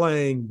him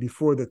playing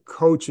before the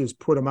coaches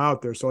put him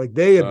out there. So like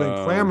they have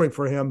been clamoring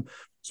for him.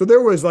 So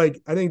there was I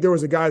think there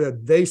was a guy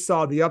that they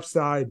saw the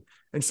upside.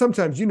 And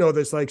sometimes,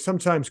 this, like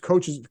sometimes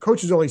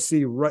coaches only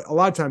see a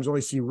lot of times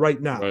only see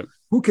right now. Right.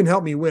 Who can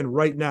help me win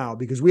right now?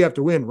 Because we have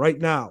to win right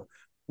now.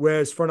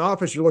 Whereas front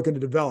office, you're looking to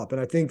develop. And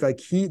I think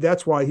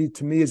that's why he,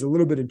 to me, is a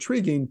little bit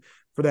intriguing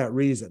for that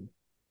reason.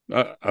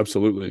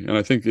 Absolutely. And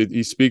I think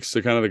he speaks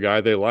to kind of the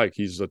guy they like.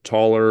 He's he's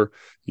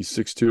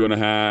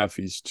 6'2.5",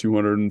 he's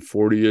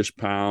 240-ish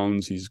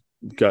pounds. He's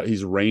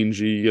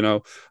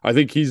rangy, I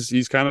think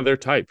he's kind of their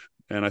type.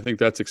 And I think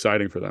that's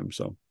exciting for them.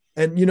 So,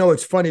 and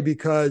it's funny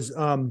because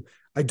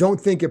I don't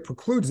think it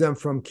precludes them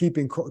from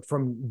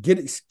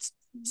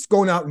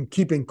going out and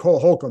keeping Cole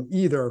Holcomb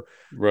either.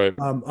 Right.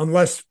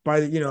 Unless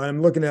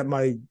I'm looking at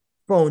my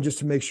phone just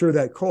to make sure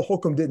that Cole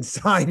Holcomb didn't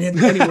sign in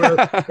anywhere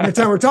at the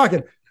time we're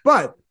talking.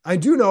 But I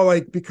do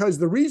know, because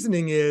the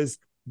reasoning is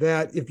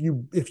that if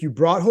you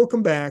brought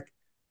Holcomb back,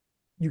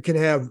 you can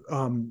have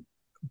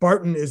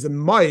Barton as a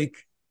Mike,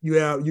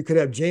 you could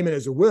have Jamin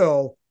as a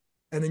Will,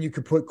 and then you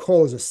could put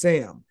Cole as a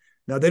Sam.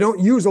 Now they don't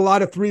use a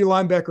lot of 3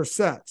 linebacker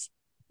sets.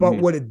 But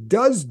what it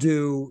does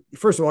do,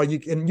 first of all, you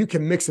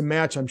can mix and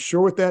match, I'm sure,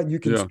 with that. And you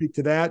can speak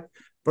to that.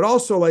 But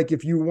also,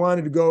 if you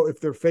wanted to go, if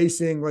they're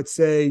facing, let's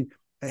say,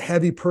 a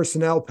heavy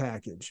personnel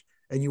package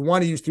and you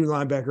want to use 3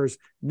 linebackers,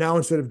 now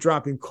instead of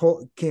dropping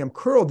Cam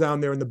Curl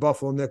down there in the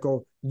Buffalo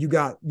nickel, you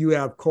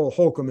have Cole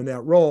Holcomb in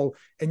that role,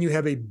 and you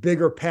have a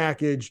bigger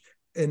package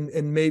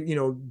and maybe, you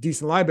know,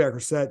 decent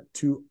linebacker set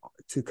to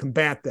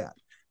combat that.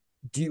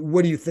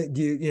 What do you think?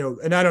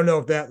 And I don't know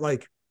if that,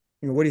 like,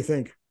 you know, what do you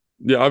think?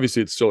 Yeah,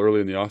 obviously it's still early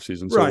in the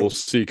offseason, so we'll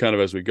see kind of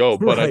as we go.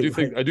 But I do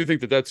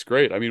think that that's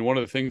great. I mean, one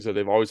of the things that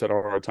they've always had a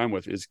hard time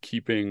with is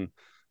keeping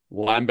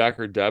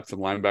linebacker depth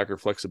and linebacker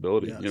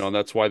flexibility. Yes. You know, and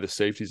that's why the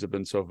safeties have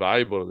been so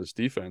valuable to this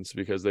defense,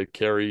 because they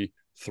carry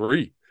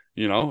 3.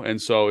 You know, and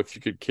so if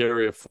you could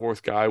carry a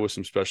 4th guy with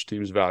some special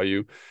teams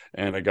value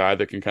and a guy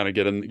that can kind of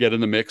get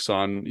in the mix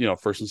on, you know,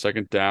 first and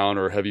second down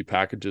or heavy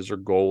packages or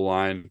goal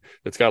line,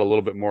 that's got a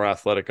little bit more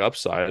athletic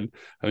upside,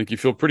 I think you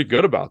feel pretty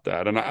good about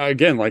that. And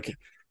again, like,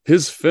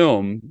 his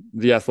film,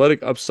 the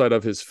athletic upside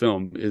of his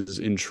film is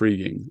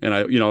intriguing.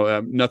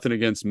 And nothing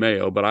against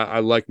Mayo, but I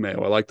like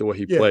Mayo. I like the way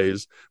he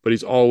plays, but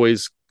he's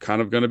always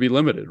kind of going to be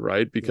limited,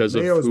 right? Because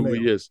of who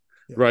he is.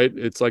 Yeah. Right.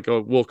 It's like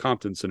a Will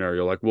Compton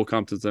scenario. Like, Will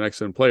Compton's an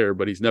excellent player,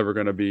 but he's never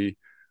going to be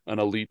an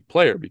elite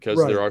player because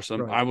there are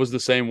some, I was the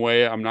same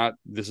way.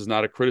 This is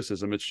not a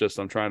criticism. It's just,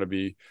 I'm trying to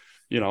be,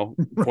 you know,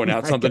 point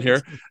out something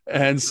here.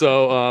 And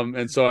so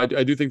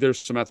I do think there's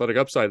some athletic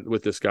upside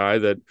with this guy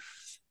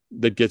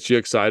that gets you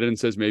excited and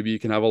says maybe you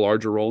can have a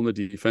larger role in the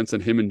defense,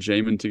 and him and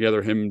Jamin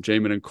together,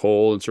 Jamin and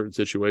Cole in certain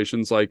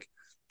situations, like,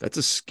 that's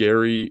a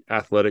scary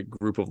athletic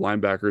group of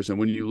linebackers. And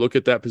when you look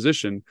at that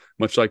position,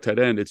 much like tight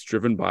end, it's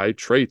driven by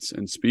traits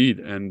and speed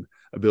and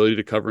ability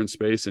to cover in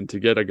space, and to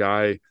get a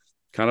guy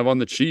kind of on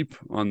the cheap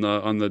in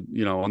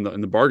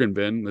the bargain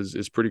bin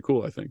is pretty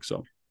cool, I think.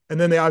 So. And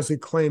then they obviously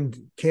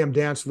claimed Cam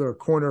Dantzler, a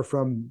corner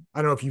from,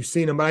 I don't know if you've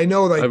seen him, but I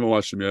know, like, I haven't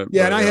watched him yet.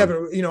 Yeah, and I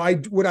haven't, you know,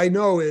 what I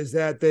know is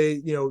that they,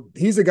 you know,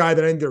 he's a guy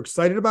that I think they're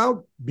excited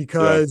about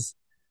because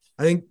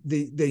I think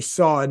they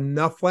saw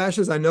enough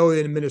flashes. I know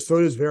in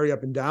Minnesota is very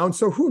up and down,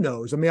 so who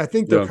knows? I mean, I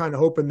think they're kind of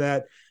hoping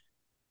that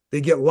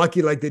they get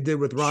lucky like they did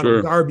with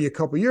Ronald Darby a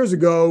couple years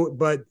ago,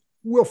 but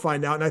we'll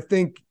find out. And I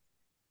think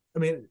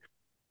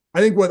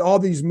what all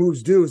these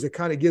moves do is it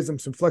kind of gives them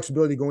some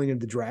flexibility going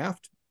into the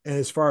draft. And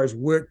as far as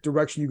what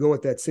direction you go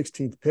with that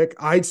 16th pick,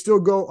 I'd still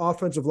go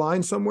offensive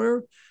line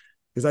somewhere,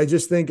 because I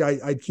just think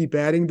I'd keep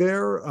adding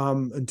there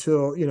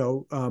until, you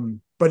know,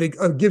 but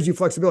it gives you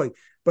flexibility.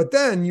 But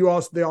then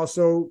they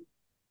also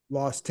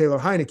lost Taylor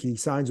Heineke. He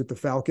signs with the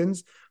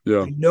Falcons.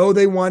 Yeah. I know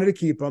they wanted to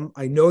keep him.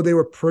 I know they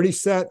were pretty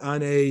set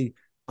on I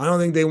don't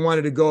think they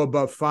wanted to go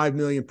above $5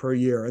 million per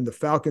year. And the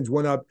Falcons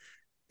went up.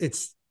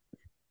 It's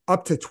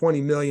up to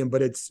 $20 million,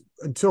 but it's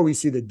until we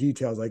see the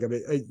details like of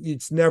it,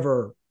 it's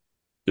never.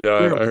 Yeah,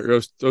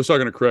 I was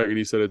talking to Craig, and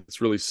he said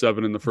it's really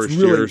 7 in the first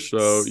year.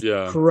 So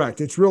yeah,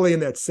 correct. It's really in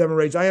that 7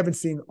 range. I haven't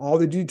seen all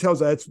the details.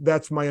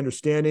 That's my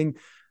understanding,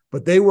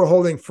 but they were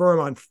holding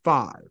firm on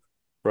 5.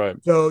 Right.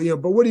 So, you know,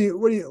 but what do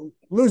you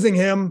losing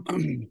him?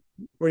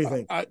 What do you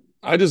think?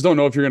 I just don't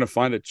know if you're going to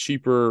find a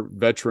cheaper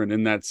veteran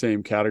in that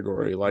same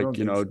category. Like,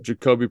 you know, so.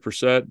 Jacoby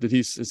Brissett,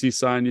 is he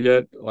signed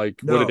yet?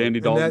 Like, no. What did Andy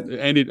Dalton?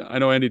 I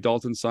know Andy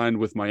Dalton signed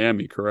with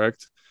Miami,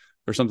 correct,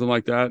 or something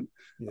like that.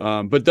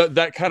 Yeah. But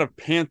that kind of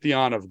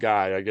pantheon of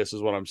guy, I guess,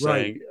 is what I'm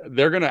saying. Right.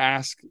 They're going to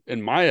ask,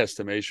 in my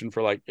estimation,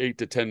 for like $8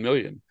 to $10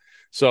 million.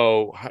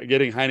 So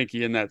getting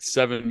Heineke in that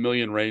 $7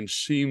 million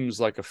range seems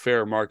like a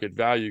fair market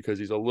value because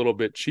he's a little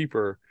bit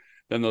cheaper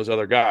than those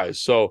other guys.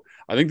 So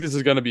I think this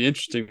is going to be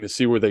interesting to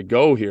see where they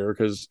go here,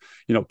 because,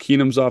 you know,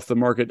 Keenum's off the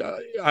market.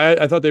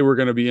 I thought they were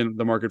going to be in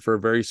the market for a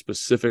very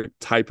specific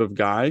type of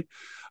guy.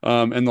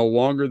 And the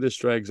longer this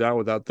drags out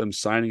without them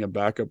signing a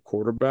backup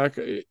quarterback,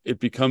 it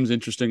becomes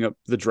interesting.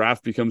 The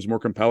draft becomes more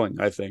compelling,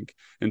 I think,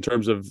 in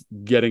terms of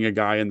getting a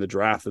guy in the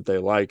draft that they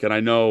like. And I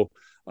know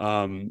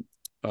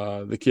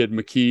the kid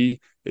McKee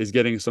is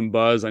getting some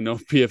buzz. I know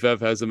PFF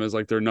has him as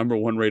like their number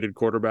 1 rated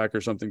quarterback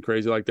or something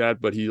crazy like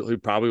that, but he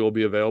probably will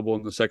be available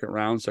in the second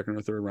or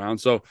third round.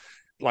 So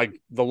like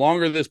the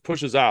longer this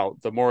pushes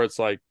out, the more it's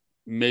like,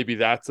 maybe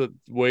that's the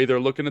way they're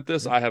looking at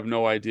this. I have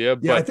no idea.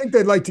 Yeah, but I think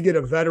they'd like to get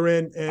a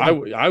veteran. And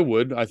I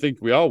would. I think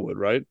we all would,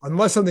 right?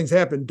 Unless something's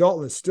happened,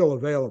 Dalton is still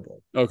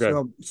available. Okay.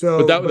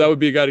 So but that would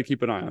be a guy to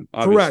keep an eye on.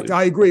 Obviously. Correct.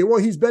 I agree. Well,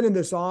 he's been in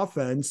this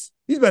offense.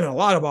 He's been in a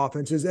lot of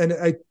offenses. And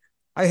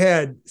I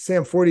had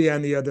Sam Forty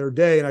on the other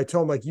day, and I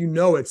told him, like, you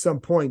know, at some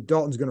point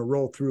Dalton's going to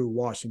roll through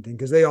Washington,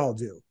 because they all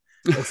do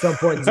at some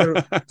point.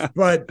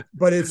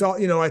 but it's all,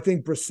 you know, I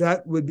think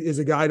Brissett is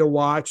a guy to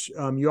watch.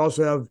 You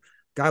also have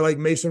guy like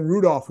Mason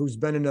Rudolph, who's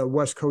been in the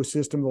West Coast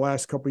system the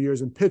last couple of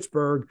years in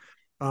Pittsburgh,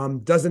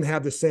 doesn't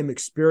have the same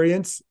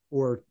experience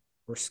or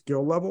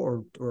skill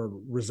level or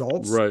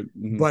results. Right.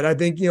 Mm-hmm. But I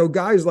think, you know,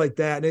 guys like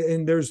that,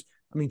 and there's,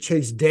 I mean,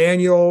 Chase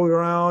Daniel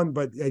around,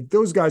 but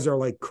those guys are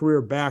like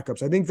career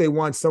backups. I think they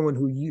want someone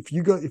who,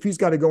 if he's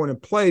got to go in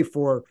and play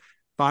for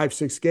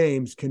 5-6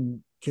 games,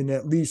 can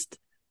at least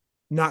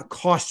not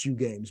cost you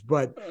games.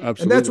 But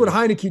Absolutely. And that's what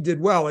Heineke did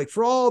well. Like,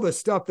 for all the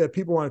stuff that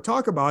people want to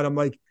talk about, I'm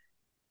like,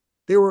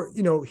 they were,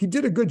 you know, he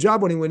did a good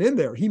job when he went in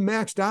there. He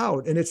maxed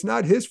out, and it's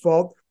not his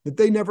fault that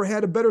they never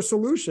had a better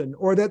solution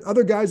or that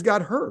other guys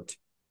got hurt.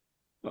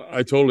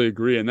 I totally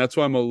agree. And that's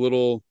why I'm a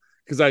little,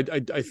 because I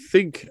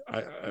think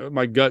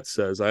my gut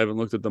says, I haven't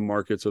looked at the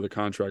markets or the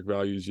contract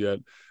values yet,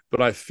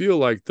 but I feel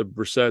like the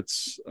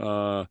Brissett's,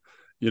 the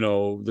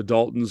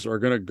Daltons are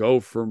going to go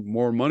for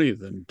more money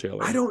than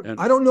Taylor. I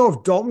don't know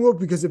if Dalton will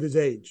because of his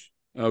age.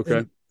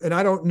 Okay. And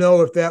I don't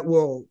know if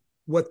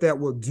what that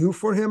will do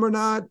for him or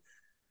not.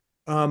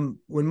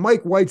 When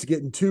Mike White's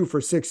getting 2 for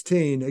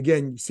 $16,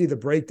 again, you see the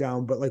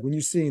breakdown, but like when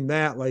you're seeing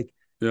that, like,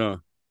 yeah,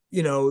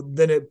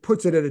 then it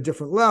puts it at a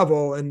different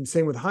level, and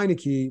same with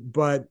Heinicke,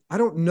 but I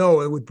don't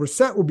know. With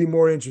Brissett will be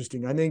more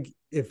interesting. I think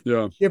if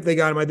they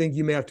got him, I think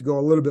you may have to go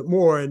a little bit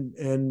more,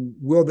 and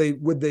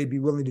would they be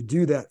willing to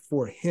do that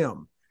for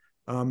him?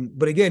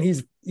 But again,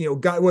 he's,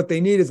 got what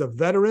they need is a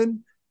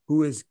veteran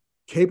who is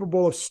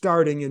capable of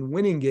starting and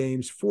winning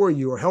games for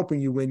you or helping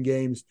you win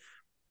games,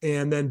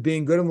 and then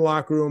being good in the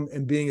locker room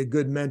and being a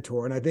good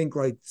mentor. And I think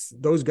like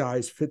those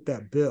guys fit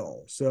that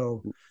bill.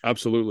 So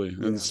absolutely.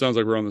 And it sounds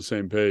like we're on the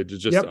same page.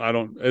 It's just,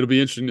 it'll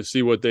be interesting to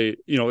see what they,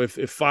 if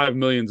 $5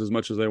 million is as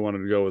much as they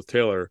wanted to go with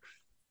Taylor,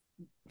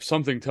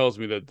 something tells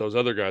me that those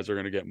other guys are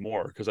going to get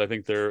more, because I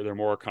think they're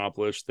more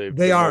accomplished.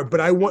 They are,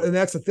 but and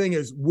that's the thing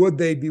is, would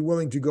they be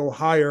willing to go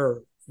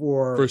higher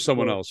for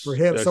someone else, for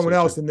him, someone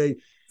else? And they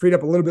freed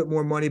up a little bit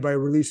more money by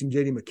releasing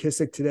JD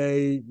McKissick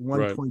today,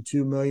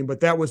 $1.2 million,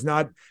 but that was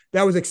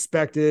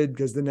expected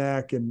because the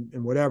neck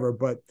and whatever.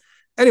 But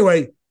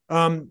anyway,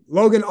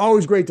 Logan,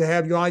 always great to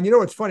have you on.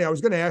 It's funny. I was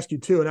going to ask you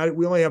too, and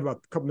we only have about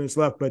a couple minutes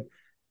left, but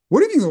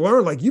what have you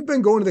learned? Like, you've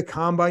been going to the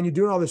combine, you're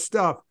doing all this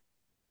stuff.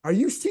 Are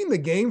you seeing the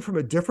game from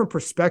a different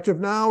perspective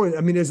now?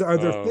 I mean, are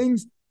there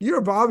things,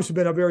 you've obviously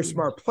been a very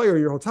smart player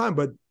your whole time,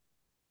 but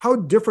how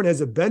different has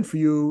it been for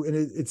you? And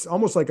it's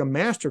almost like a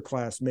master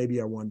class,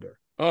 maybe, I wonder.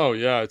 Oh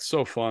yeah, it's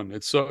so fun.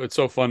 It's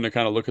so fun to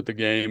kind of look at the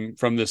game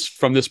from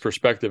this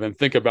perspective and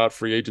think about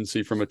free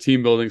agency from a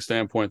team building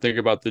standpoint. Think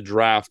about the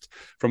draft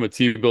from a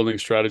team building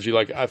strategy.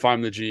 Like if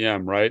I'm the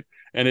GM, right?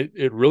 And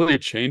it really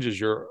changes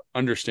your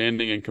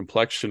understanding and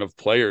complexion of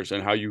players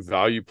and how you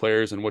value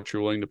players and what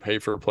you're willing to pay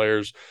for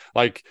players.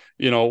 Like,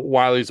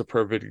 Wiley's a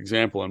perfect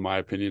example, in my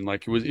opinion.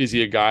 Like, is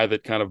he a guy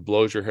that kind of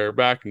blows your hair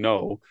back?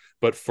 No,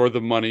 but for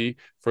the money,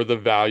 for the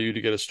value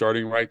to get a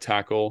starting right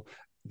tackle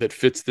that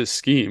fits this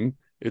scheme,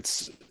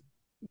 it's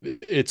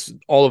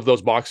all of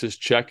those boxes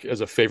check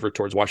as a favorite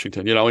towards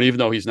Washington, and even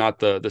though he's not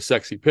the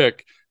sexy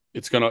pick,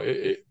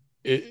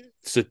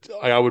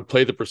 I would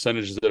play the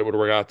percentages that it would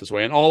work out this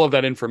way. And all of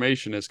that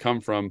information has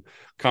come from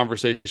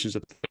conversations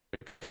at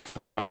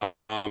the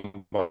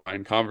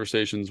combine,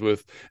 conversations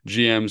with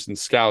GMs and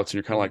scouts. And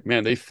you're kind of like,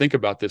 man, they think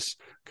about this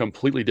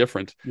completely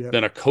different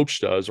than a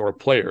coach does or a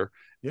player.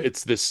 Yeah.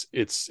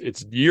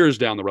 It's years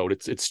down the road.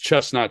 It's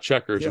chess, not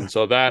checkers. And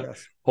so that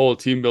whole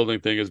team building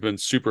thing has been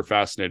super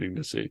fascinating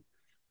to see.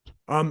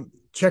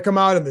 Check them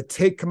out on the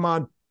Take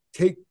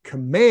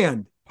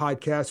Command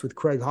podcast with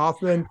Craig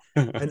Hoffman,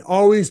 and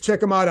always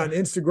check them out on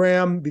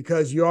Instagram,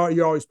 because you're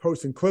always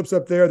posting clips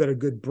up there that are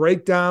good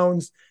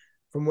breakdowns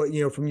from what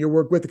from your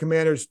work with the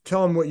Commanders.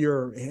 Tell them what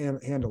your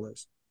handle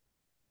is.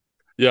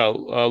 Yeah,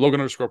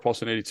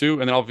 Logan_Paulson82,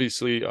 and then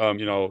obviously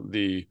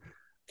the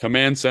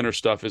Command Center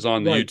stuff is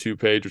on the YouTube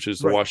page, which is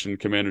the Washington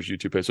Commanders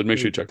YouTube page. So make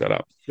sure you check that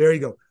out. There you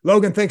go,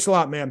 Logan. Thanks a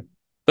lot, man.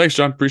 Thanks,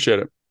 John. Appreciate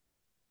it.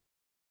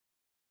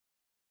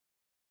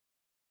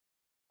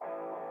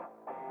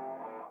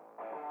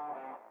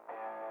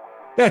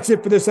 That's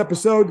it for this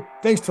episode.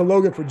 Thanks to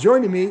Logan for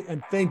joining me,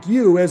 and thank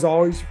you, as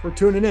always, for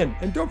tuning in.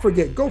 And don't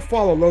forget, go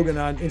follow Logan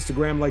on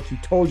Instagram like he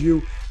told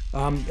you.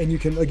 And you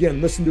can, again,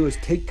 listen to his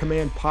Take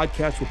Command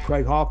podcast with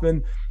Craig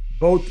Hoffman.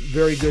 Both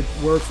very good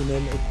works. And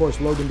then, of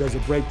course, Logan does a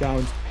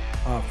breakdowns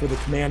for the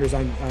Commanders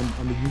on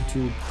the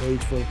YouTube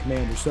page for the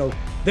Commanders. So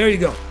there you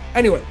go.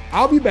 Anyway,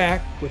 I'll be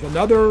back with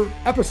another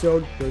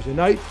episode Thursday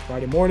night,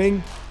 Friday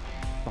morning.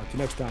 Talk to you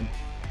next time.